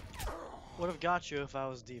 Would have got you if I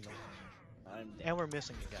was d.va. And we're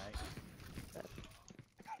missing a guy.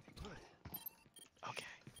 Okay.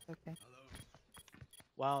 Okay.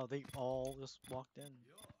 Wow, they all just walked in.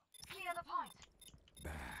 Clear the point.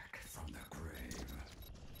 Back from the grave.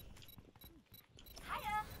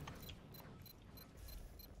 Hiya.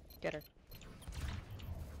 Get her.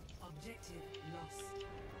 Objective lost.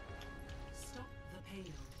 Stop the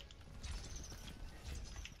payload.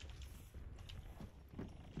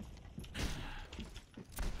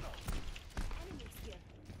 Enemies here.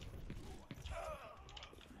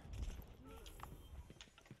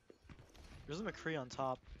 There's a McCree on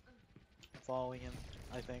top. Following him,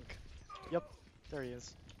 I think. Yep, there he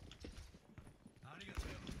is.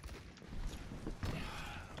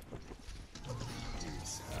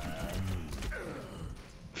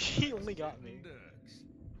 He only got me.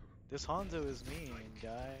 This Hanzo is mean,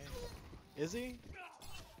 guy. Is he?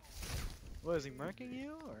 What, is he murking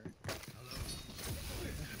you, or?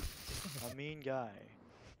 A mean guy.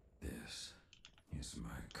 This is my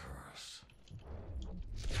curse.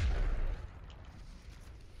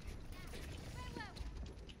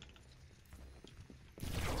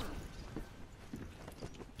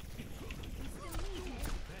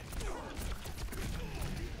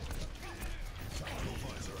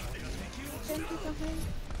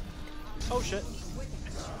 Oh shit.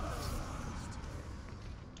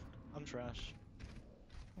 I'm trash.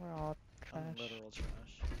 We're all I'm trash. literal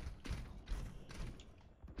trash.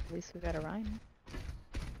 At least we got a Rhine.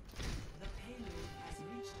 The payload has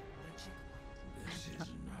reached the checkpoint.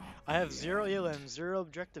 I have 0 elim, 0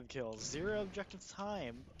 objective kills, 0 objective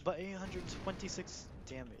time, but 826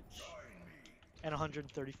 damage. And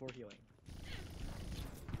 134 healing.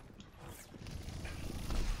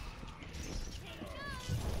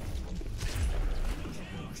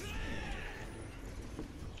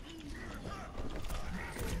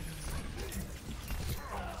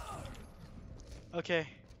 Okay,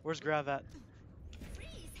 where's Grav at?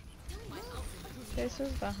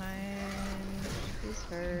 Chaser's behind. He's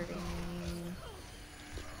hurting.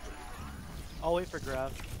 I'll wait for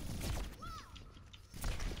Grav.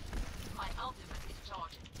 My ultimate is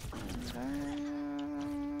charging.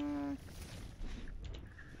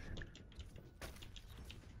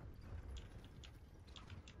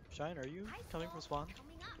 Shine, are you coming from spawn?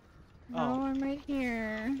 No, I'm right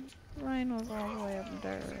here. Ryan was all the way up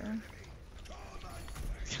there.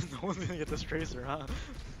 No one's gonna get this tracer, huh?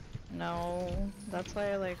 No, that's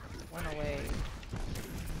why I like went away.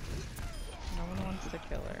 No one wants to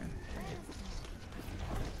kill her.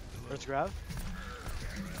 Where's Grav?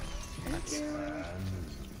 Thank you.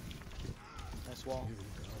 Nice wall.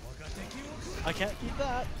 I can't beat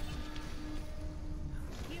that!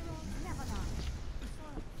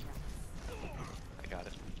 I got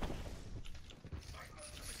it.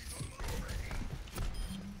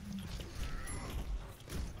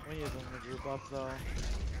 We need them to group up though.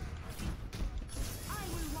 I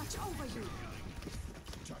will watch over you.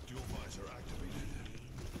 Tactical visor activated.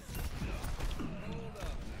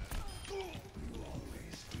 You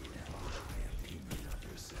always did have a high opinion of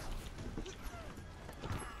yourself.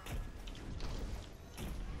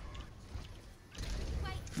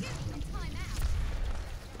 Wait, give me time out.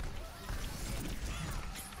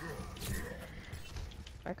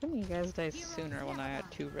 Why couldn't you guys die sooner when I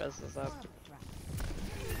had 2 reses up?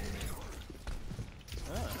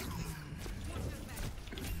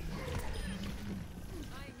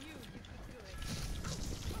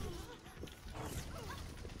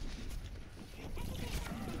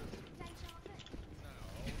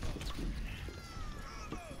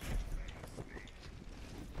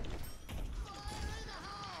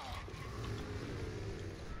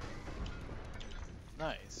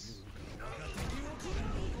 Nice.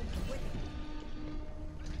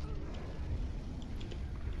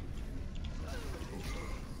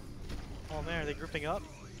 Oh man, are they grouping up?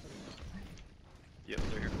 Yep,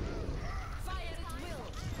 they're here.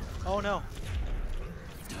 Oh no.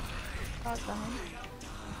 Awesome.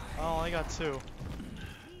 Oh, I got 2.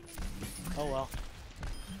 Oh well.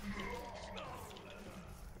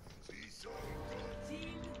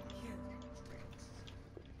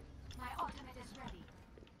 My ultimate is ready.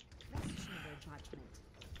 Rest in their judgment.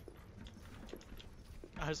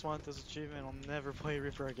 I just want this achievement. I'll never play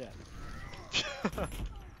Reaper again.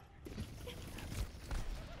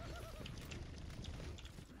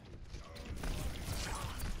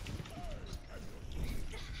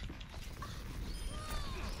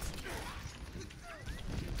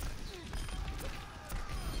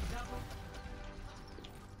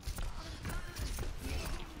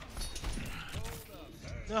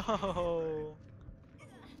 No.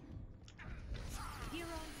 Heroes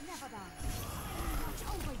never die. Watch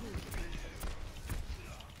over you.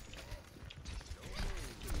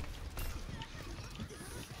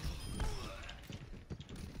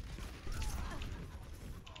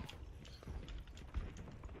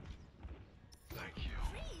 Thank you.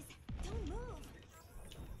 Freeze! Don't move.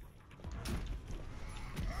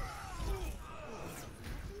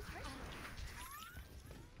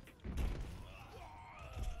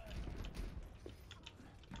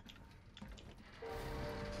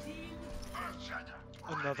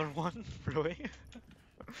 Another one? Really?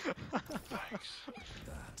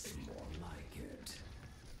 That's more like it.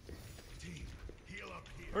 Team, heal up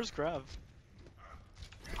here. Where's Grav?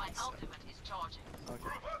 My ultimate is charging.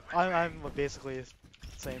 Okay. I'm basically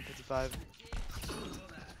same 55.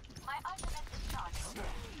 My ultimate is charging.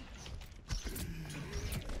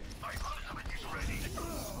 My ultimate is ready.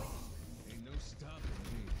 Ain't no stopping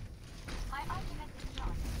me. My ultimate is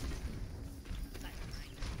charging.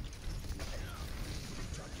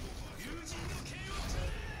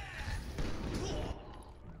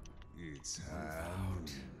 It's out.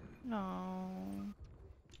 No.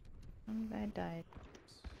 I died.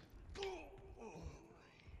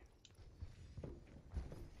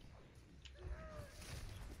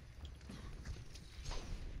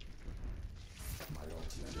 My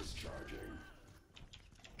ultimate is charging.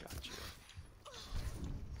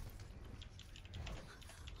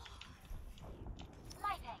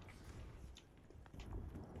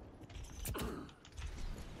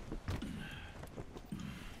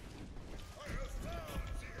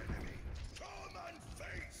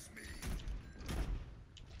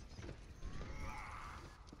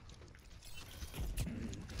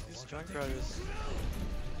 Junkrat is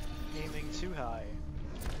aiming too high.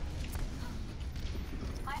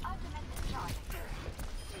 My ultimate is charging.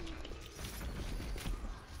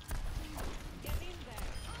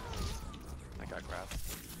 I got grabbed.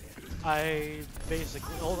 I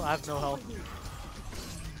basically hold on, I have no health.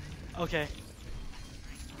 Okay.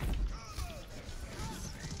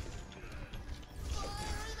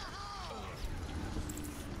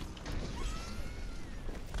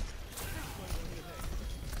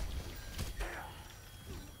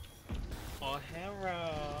 Oh, hero.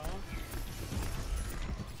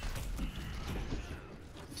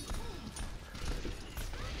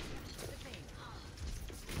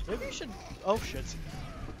 Maybe you should. Oh shit.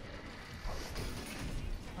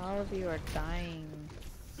 All of you are dying.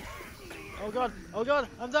 Oh god. Oh god.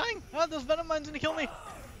 I'm dying. Ah, this venom mine's gonna kill me.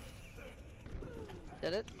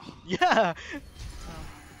 Did it? Yeah.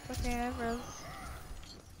 It's okay, I froze.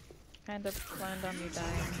 Kind of planned on you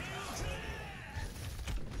dying.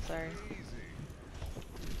 Sorry.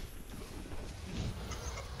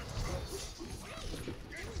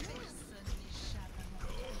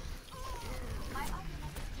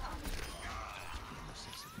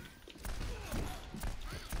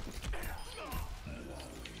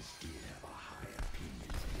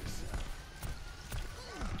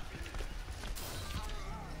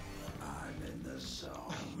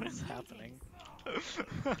 What is happening?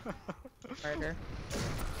 Murder.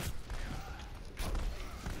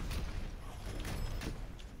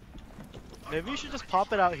 Maybe you should just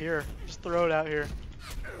pop it out here. Just throw it out here.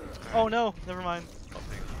 Oh no, never mind.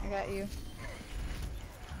 I got you.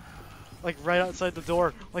 Like right outside the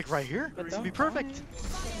door. Like right here? But This would be don't perfect.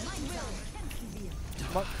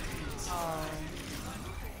 Oh.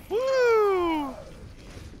 Woo!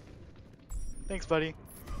 Thanks, buddy.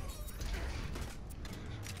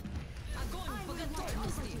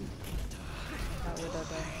 That would have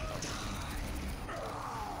been.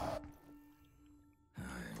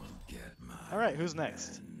 Alright, who's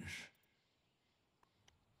next?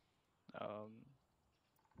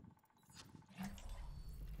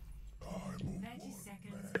 30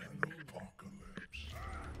 seconds remaining.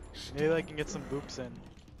 Maybe I can get some boops in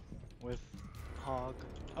with Hog.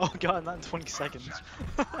 Oh god, not in 20 seconds.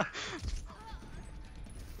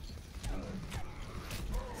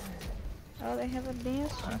 Oh, they have a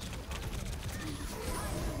dance.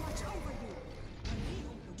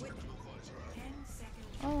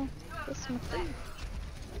 Oh, this is my thing.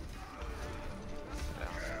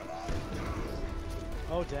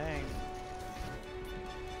 Oh dang.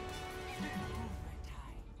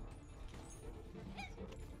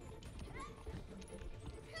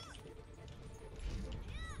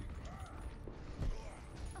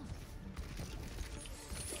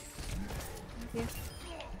 Yeah.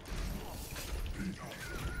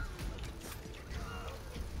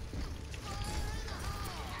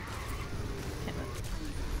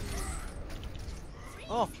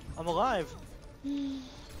 Oh, I'm alive. Did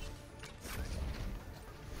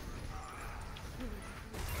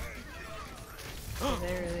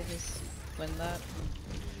they really just win that?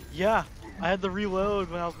 Yeah, I had to reload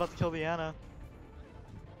when I was about to kill the Ana.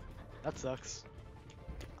 That sucks.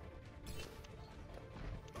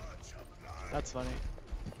 That's funny.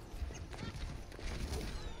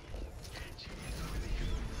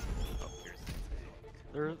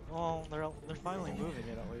 They're well, they're finally moving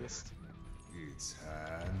it at least. It's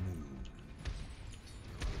high noon.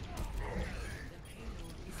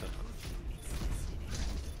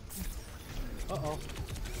 Uh-oh.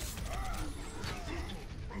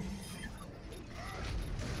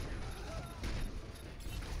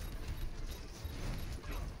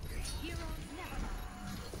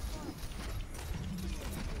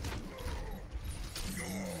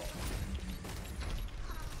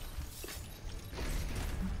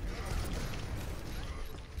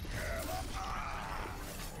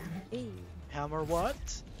 Hammer what?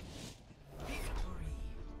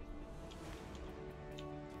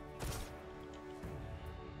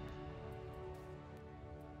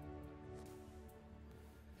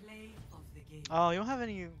 Play of the game. Oh, you don't have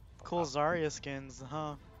any cool Zarya skins,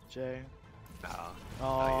 huh, Jay? Nah.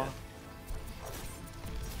 Oh.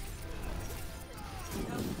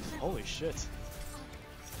 Holy shit.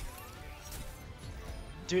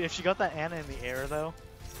 Dude, if she got that Ana in the air though.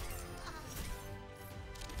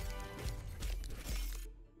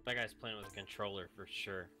 That guy's playing with a controller for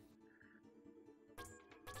sure.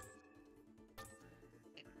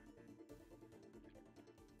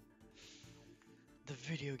 The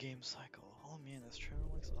video game cycle. Oh man, this trailer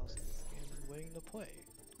looks awesome. I'm waiting to play.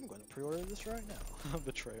 I'm going to pre-order this right now.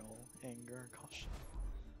 Betrayal, anger, caution.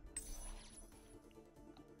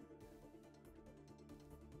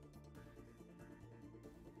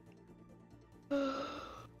 You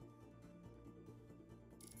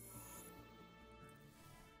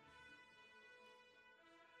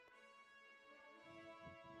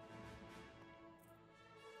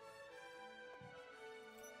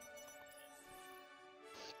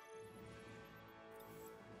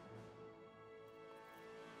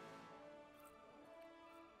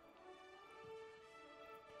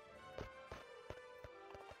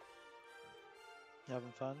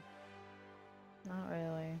having fun? Not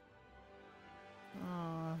really.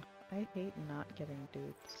 Aw, I hate not getting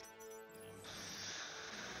dupes.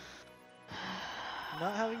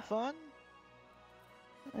 Not having fun?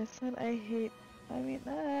 I said I hate. I mean,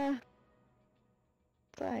 it's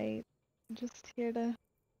alright. I'm just here to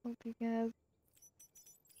help you guys.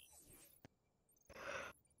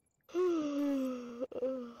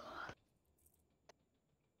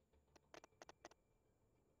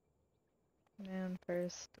 Man,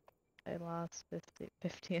 first I lost 50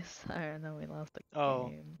 SR and then we lost a Oh,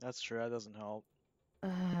 game. that's true. That doesn't help.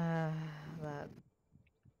 That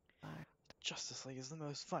Justice League is the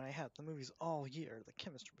most fun I had the movies all year. The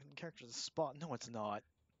chemistry between characters is spot. No, it's not.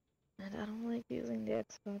 And I don't like using the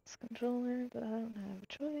Xbox controller, but I don't have a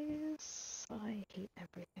choice. I hate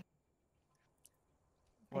everything.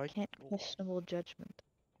 Why? I can't questionable judgment.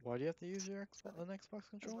 Why do you have to use your an Xbox Because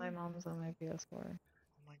controller? my mom's on my PS4.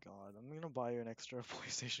 Oh my god, I'm gonna buy you an extra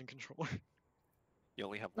PlayStation controller. You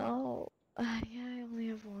only have one. No, yeah, I only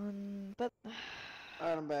have one, but...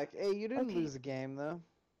 Alright, I'm back. Hey, you didn't Okay. lose a game, though.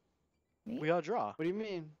 Me? We got a draw. What do you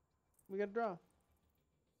mean? We got a draw.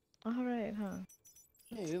 Alright, huh?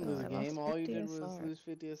 Yeah, you didn't Oh, lose a I lost game. All you 50 did was SR. lose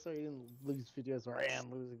 50 SR. You didn't lose 50 SR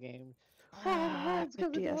and lose a game. It's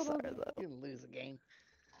 50 coming SR down. though. You didn't lose a game.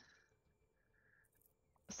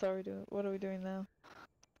 So what are we doing now?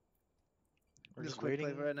 We're Just just quick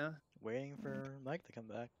waiting, play right now. waiting for Mike to come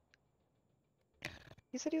back.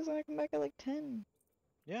 He said he was gonna come back at like 10.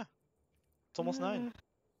 Yeah, it's almost 9.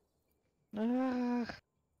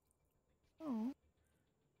 Oh,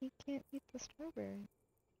 he can't eat the strawberry.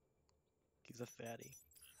 He's a fatty.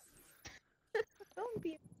 Don't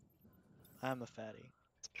be I'm a fatty.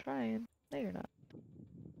 trying. No, you're not.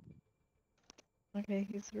 Okay,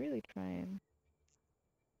 he's really trying.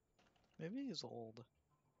 Maybe he's old.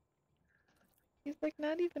 He's like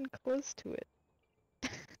not even close to it.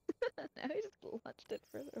 Now he just launched it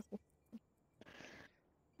further away.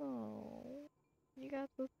 Oh, you got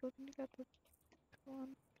this, Logan, you got this. Come on,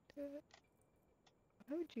 do it.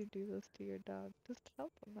 Why would you do this to your dog? Just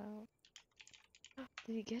help him out.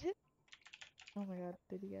 Did he get it? Oh my god,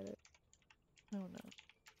 did he get it? Oh no.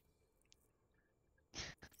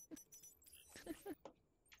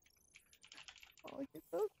 Oh, he's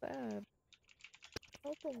so sad.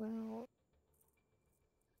 Help him out.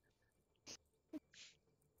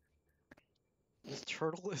 This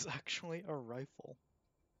turtle is actually a rifle.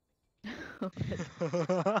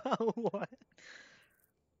 What? What?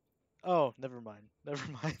 Oh, never mind. Never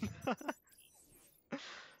mind.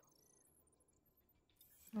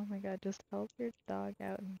 Oh my god, just help your dog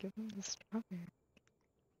out and give him the strawberry.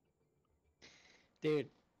 Dude,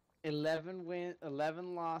 11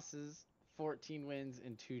 losses, 14 wins,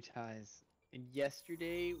 and 2 ties. And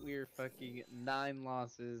yesterday, we were fucking 9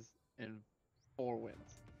 losses and 4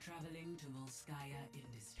 wins. Traveling to Volskaya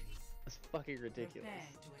Industries. That's fucking ridiculous.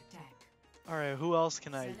 Prepare to attack. Alright, who else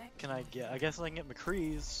can I get? I guess I can get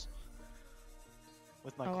McCree's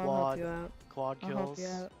with my I'll help you out. quad I'll help kills. you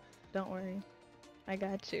out. Don't worry. I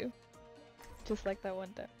got you. Just like that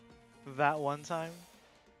one time. That one time?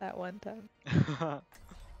 That one time.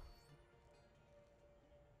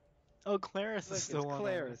 Oh, Claris Look, is still it's on.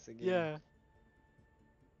 Claris again. Yeah.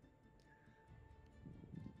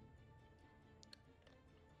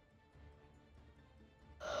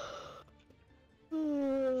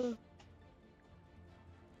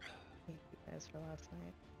 Thank you guys for last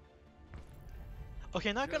night.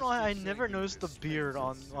 Okay, not gonna lie, I never noticed the beard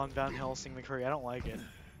on Van Helsing McCree. I don't like it.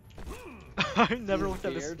 I never looked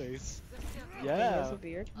at his beard? face. He has Yeah. a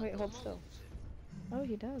beard? Wait, hold still. Oh,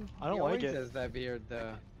 he does. I don't He like always it. has that beard,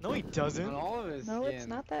 though. No, he doesn't. On all of his No, skin. it's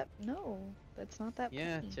not that. No, that's not that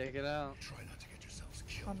Yeah, pointy. check it out.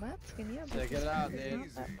 On that skin, yeah, but Check his it out, skin is dude.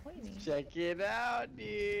 not that pointy. Check it out,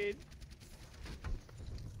 dude.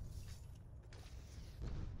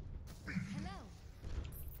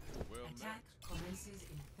 Well Attack commences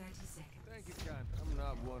in 30 seconds. Thank you, Con. I'm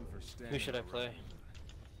not one for standing. Who should I play?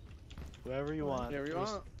 Whoever you want. Whoever you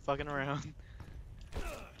Just want. fucking around.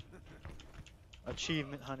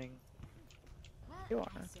 Achievement hunting. You are.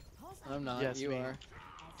 I'm not. Yes, you me. are.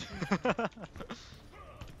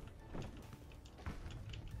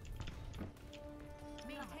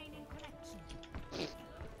 Maintaining connection.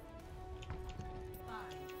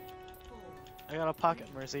 I got a pocket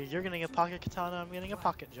Mercy. You're getting a pocket Katana. I'm getting a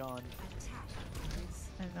pocket John.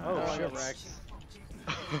 I know. Oh I shit. got Rex.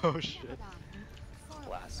 Oh shit.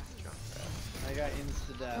 Classic jump grab. I got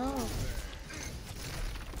insta death. Oh.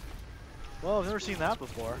 Well, I've never seen that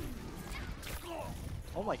before.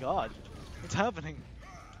 Oh my god. What's happening?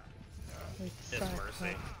 It's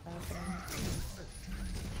Mercy.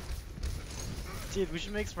 Dude, we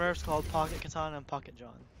should make Smurfs called Pocket Katana and Pocket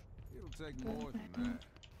John. It'll take more than that.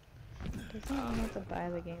 Doesn't want to buy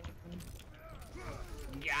the game.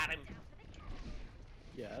 Got him.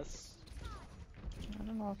 Yes. I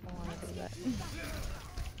don't know if I want to do that.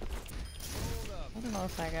 I don't know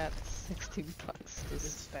if I got 60 bucks to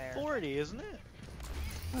spare. 40, isn't it?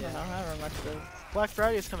 I don't know, however much it is. Black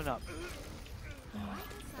Friday is coming up.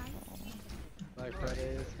 Black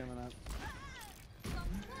Friday is coming up.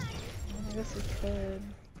 I guess we could.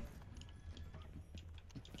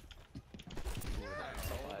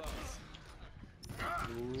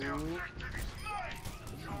 Ooh.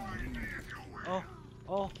 Oh,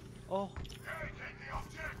 oh, oh.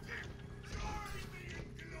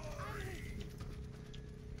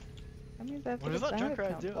 I mean, that's What does that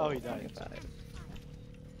Junkrat do? Oh, he died. About it.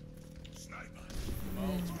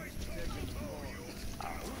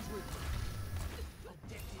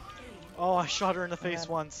 Oh, I shot her in the face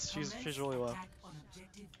once. She's really low.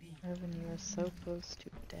 Irvin, you are so close to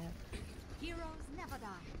death. Heroes never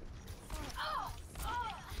die.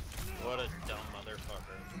 What a dumb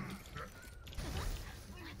motherfucker.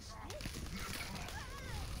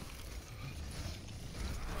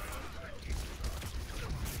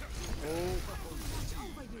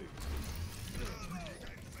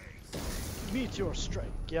 Meet your strike.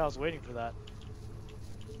 Yeah, I was waiting for that.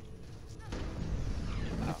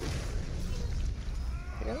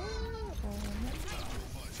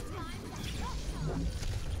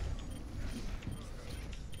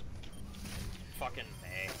 Fucking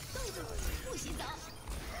May.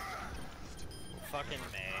 Fucking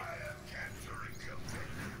May.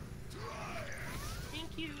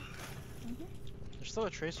 Thank you. There's still a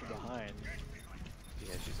Tracer behind.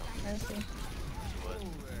 Yeah, she's on. I see.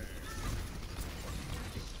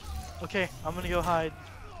 Okay, I'm gonna go hide.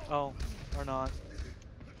 Oh, or not.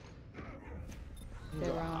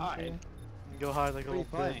 They're wrong too. Go hide like a little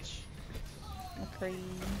What are you bitch. McCree.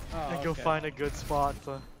 Oh, And go okay. find a good spot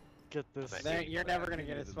to get this. You're never gonna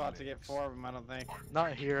get a spot to get 4 of them, I don't think.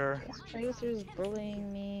 Not here. This Tracer's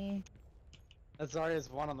bullying me. That's already is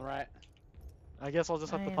one on the right. I guess I'll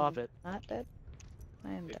just have to pop it. Not dead.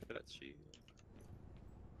 I am dead. That's she.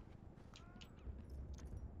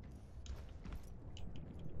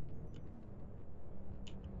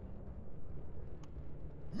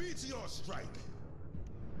 Meteor strike.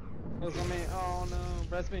 Close on me. Oh no.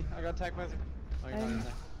 Rest me. I got attacked by. Oh, you're not in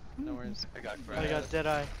there. No worries. I got I got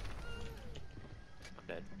Deadeye. I'm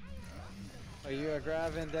dead. Are you a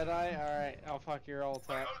Grav and Deadeye? Alright, I'll fuck your ult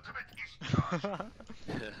up.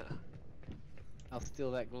 I'll steal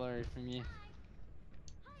that glory from you.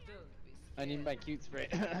 I need my cute spray.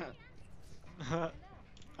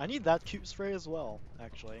 I need that cute spray as well,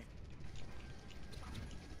 actually.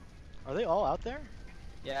 Are they all out there?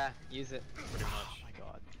 Yeah, use it. Pretty much. Oh my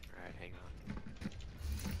god. Alright, hang on.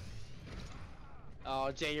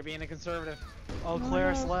 Oh, Jay, you're being a conservative. Oh,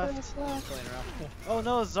 Claris left. Playing around. Oh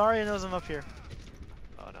no, Zarya knows I'm up here.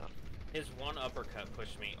 Oh no. His one uppercut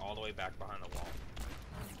pushed me all the way back behind the wall.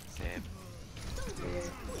 Same.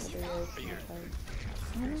 Are you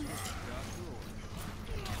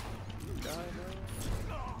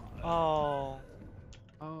Oh.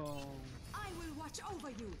 Oh. I will watch over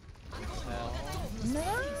you. Hell. No!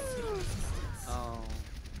 Oh.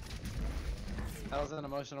 That was an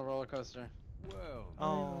emotional roller coaster. Well.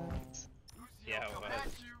 Oh. Yeah, it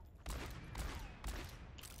was.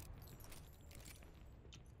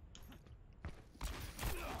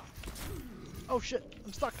 Oh shit,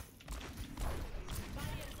 I'm stuck.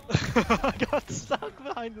 I got stuck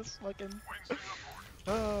behind this fucking.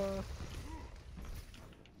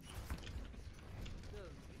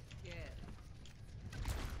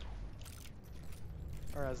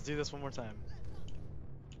 Alright, let's do this one more time.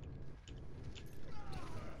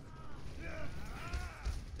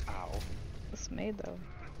 Ow. What's made though?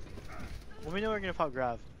 Let me know we're gonna pop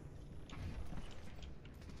Grav.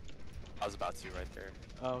 I was about to right there.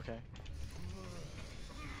 Oh, okay.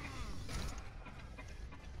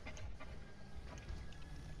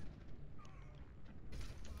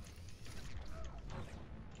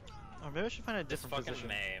 Or maybe I should find a This different fucking position.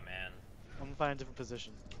 May, man. I'm gonna find a different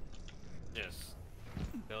position. Just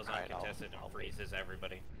goes Alright, uncontested I'll and freezes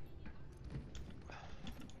everybody.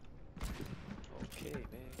 Okay, man.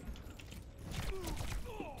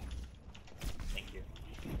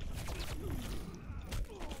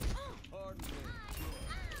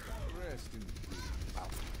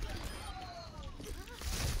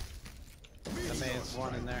 There's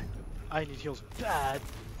one in there. I need heals bad.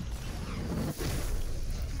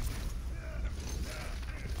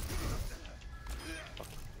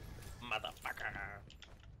 Motherfucker.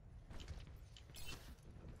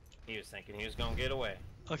 He was thinking he was gonna get away.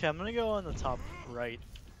 Okay, I'm gonna go on the top right.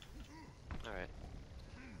 Alright.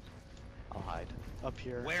 I'll hide. Up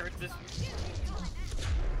here. Where is this?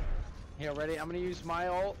 Here, ready? I'm gonna use my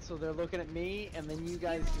ult, so they're looking at me, and then you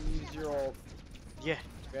guys can use your ult. Yeah.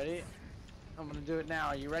 Ready? I'm gonna do it now.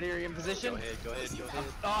 Are you ready? Are you in position? Go ahead, go ahead, go ahead.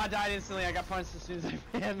 Oh, I died instantly. I got punched as soon as I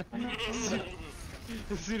ran.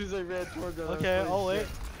 As soon as I ran towards them. Okay, I'll wait.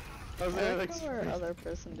 I was I like, like how our other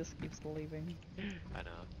person just keeps leaving. I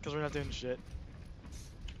know. Because we're not doing shit.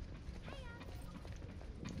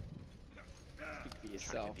 Speak for Trying to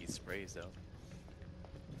yourself. get these sprays though.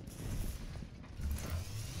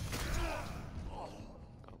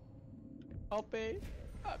 Help me.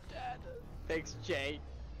 I'm dead. Thanks, Jay.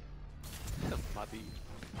 Buddy.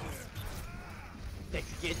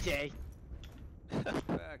 Thanks again, Jay.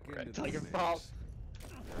 Back into It's all your the fault.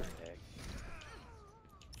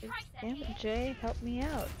 Damn it, Jay, help me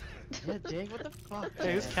out. Yeah, Jay, what the fuck?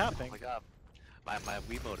 Hey, who's Oh capping? my god. My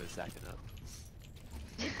Wiimote is acting up.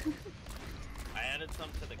 I added some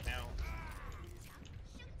to the count.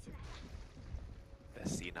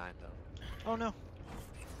 That's C9 though. Oh no.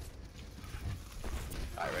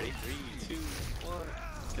 Alright, ready? 3, 2, 1.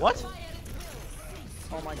 What?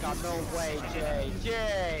 Oh my god, no way, Jay.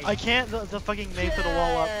 Jay! I can't. The fucking mate put a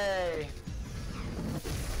wall up. Jay!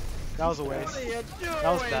 That was a waste. What are you doing,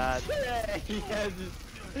 That was bad. Jay?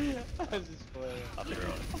 Yeah, I was just playing. Up the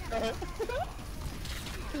road.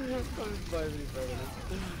 I'm just playing me for this.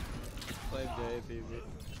 Play Jay, it's easy.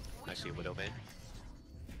 Actually, Widow main.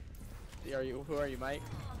 Who are you, Mike?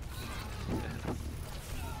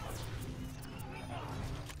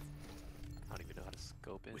 I don't even know how to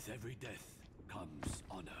scope it. With every death comes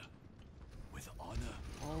honor. With honor.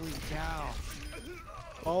 Holy cow.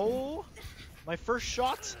 Oh, my first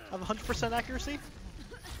shot of 100% accuracy.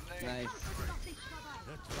 Nice.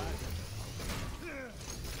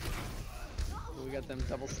 Oh, we got them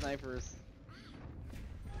double snipers.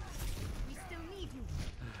 We still need you.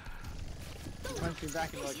 Punch me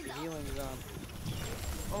back into like the healing zone.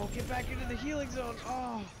 Oh, get back into the healing zone.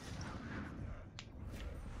 Oh.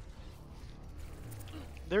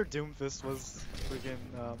 Their Doomfist was freaking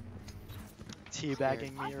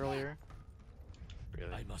teabagging me earlier.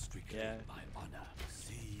 Really? I must reclaim Yeah. my honor.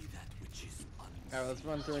 See that which is Alright, let's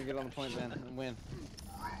run through and get on the point then and win.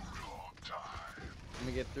 Let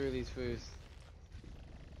me get through these foos.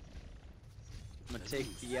 I'm gonna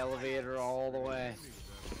take the elevator all the way.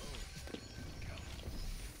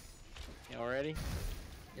 Y'all ready?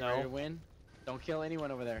 You ready to win? Don't kill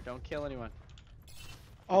anyone over there. Don't kill anyone.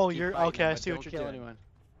 Oh, Keep you're fighting okay. them, I but see what don't you're kill doing. anyone.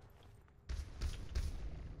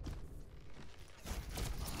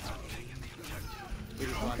 We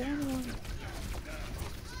just won.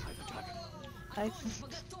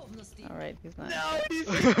 Alright, he's not. No, he's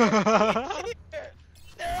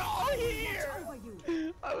They're all here!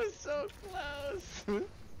 I was so close!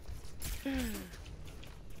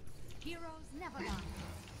 Heroes never die.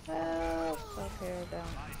 Help! Okay, we're down.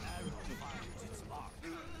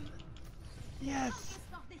 Yes!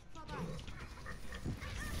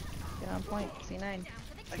 Get on point. C9. I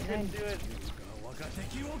C9. couldn't do it.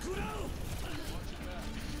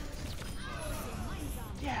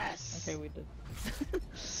 Yes! Okay, we did.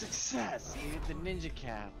 Success! The ninja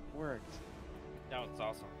cap worked. That was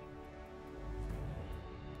awesome.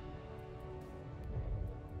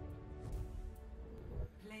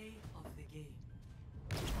 Play of the game.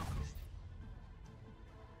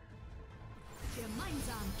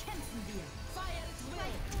 Gemeinsam kämpfen wir. Fire it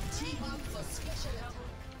will. Team up for special help.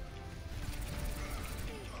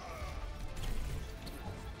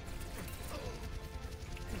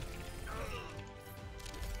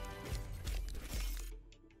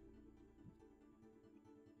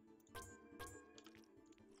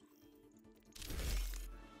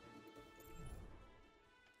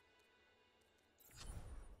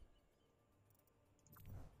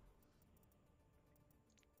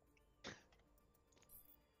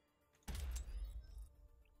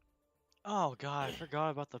 Oh god, I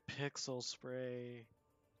forgot about the pixel spray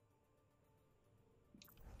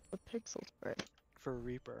The pixel spray. for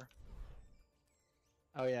Reaper.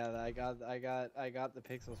 Oh yeah, I got the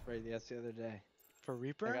pixel spray the other day. For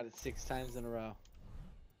Reaper? I got it 6 times in a row.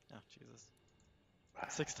 Oh Jesus.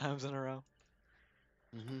 6 times in a row.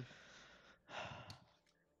 Mm-hmm.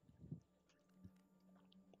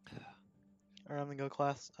 Alright, I'm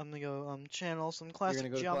gonna go channel some classic gonna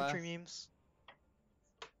go to geometry class? memes.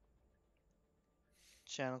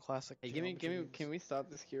 Channel classic. Hey, can we stop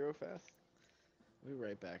this hero fast? We'll be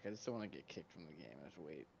right back. I just don't want to get kicked from the game. I have to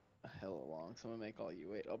wait a hell long, so I'm gonna make all you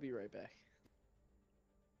wait. I'll be right back.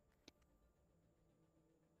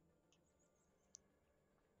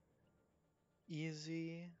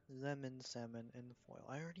 Easy lemon salmon in foil.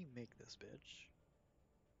 I already make this bitch.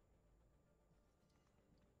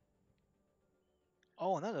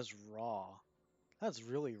 Oh, and that is raw. That's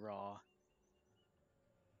really raw.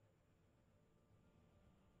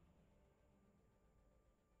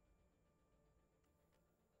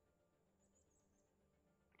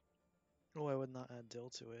 Oh, I would not add dill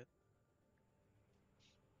to it.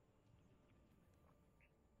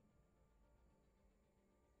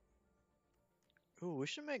 Ooh, we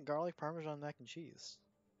should make garlic parmesan mac and cheese.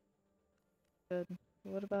 Good.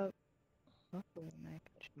 What about buffalo mac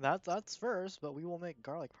and cheese? That's first, but we will make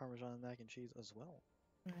garlic parmesan mac and cheese as well.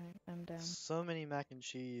 Alright, I'm down. So many mac and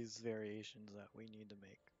cheese variations that we need to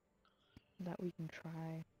make. That we can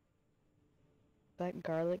try. That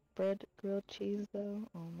garlic bread grilled cheese though?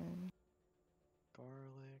 Oh man.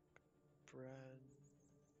 Garlic bread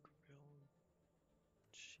grilled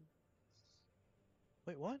cheese.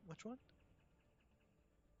 Wait, what? Which one?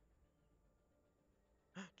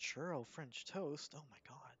 Churro French toast. Oh my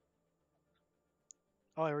god.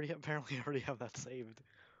 Oh, apparently I already have that saved.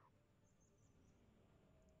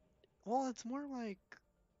 Well, it's more like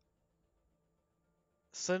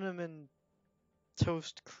cinnamon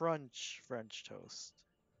toast crunch French toast.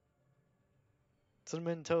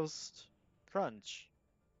 Cinnamon toast crunch.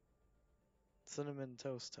 Cinnamon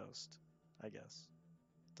toast toast, I guess.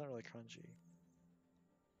 It's not really crunchy.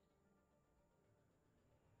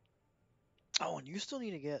 Oh, and you still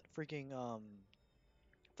need to get freaking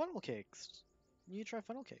funnel cakes. You need to try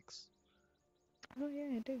funnel cakes. Oh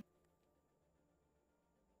yeah, I do.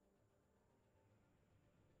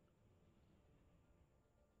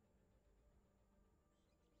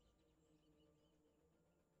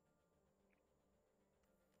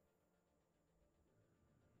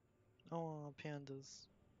 Oh, pandas.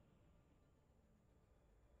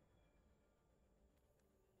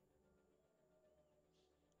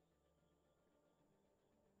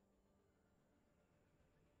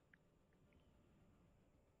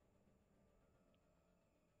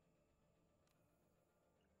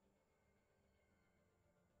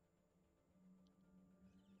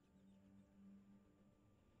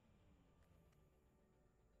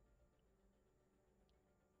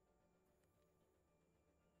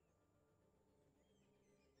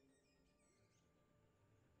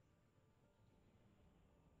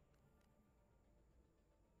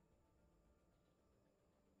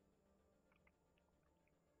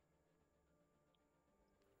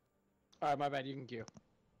 Alright, my bad. You can queue.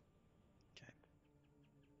 Okay.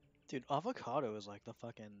 Dude, avocado is like the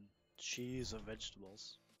fucking cheese of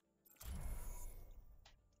vegetables.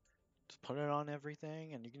 Just put it on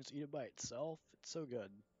everything and you can just eat it by itself. It's so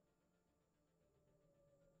good.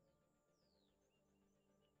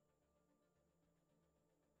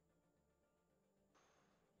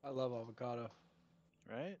 I love avocado.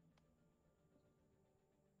 Right?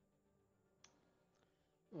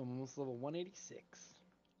 Almost level 186.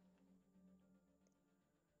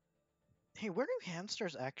 Hey, where do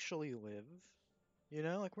hamsters actually live? You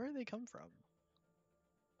know, like where do they come from?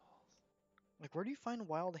 Like where do you find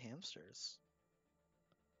wild hamsters?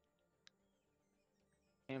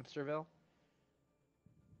 Hamsterville?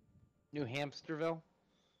 New Hamsterville?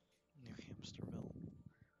 New Hamsterville.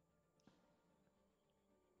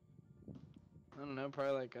 I don't know,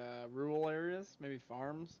 probably like rural areas, maybe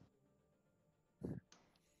farms. I'm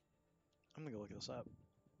gonna go look this up.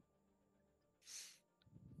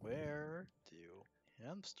 Where do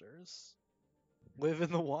hamsters live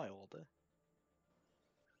in the wild?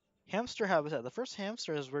 Hamster habitat. The first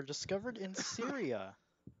hamsters were discovered in Syria.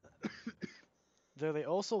 There they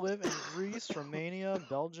also live in Greece, Romania,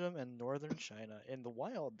 Belgium, and northern China. In the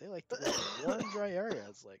wild, they like to live in warm, dry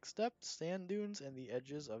areas like steppes, sand dunes, and the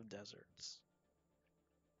edges of deserts.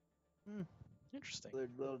 Interesting. They're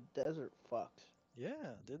little desert fucks.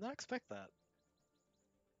 Yeah, did not expect that.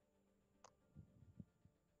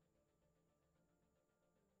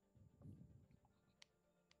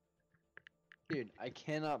 Dude, I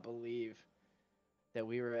cannot believe that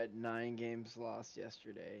we were at 9 games lost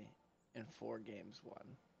yesterday and 4 games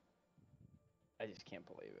won. I just can't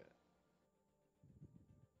believe it.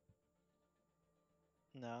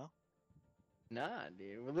 No. Nah,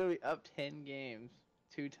 dude. We're literally up 10 games,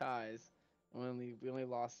 2 ties. We only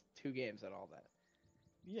lost 2 games at all that.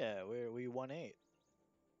 Yeah, we won 8.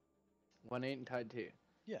 Won 8 and tied 2.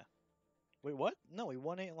 Yeah. Wait, what? No, we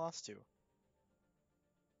won 8 and lost 2.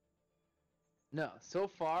 No, so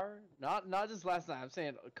far, not just last night. I'm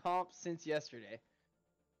saying comp since yesterday.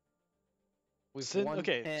 We've won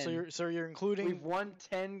okay, 10. so you're including. We've won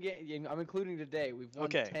 10 games. I'm including today. We've won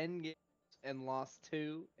Okay. 10 games and lost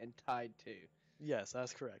 2 and tied 2. Yes,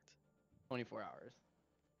 that's correct. 24 hours.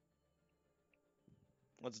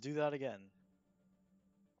 Let's do that again.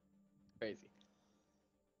 Crazy.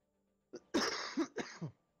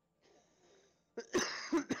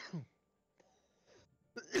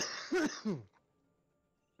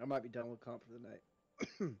 I might be done with comp for the night.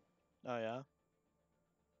 Oh yeah.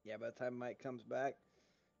 Yeah, by the time Mike comes back,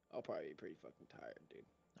 I'll probably be pretty fucking tired, dude.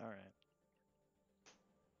 All right.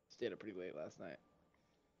 Stayed up pretty late last night.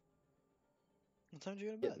 What time did you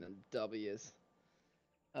go to bed? Getting them W's.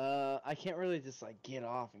 I can't really just like get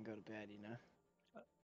off and go to bed, you know.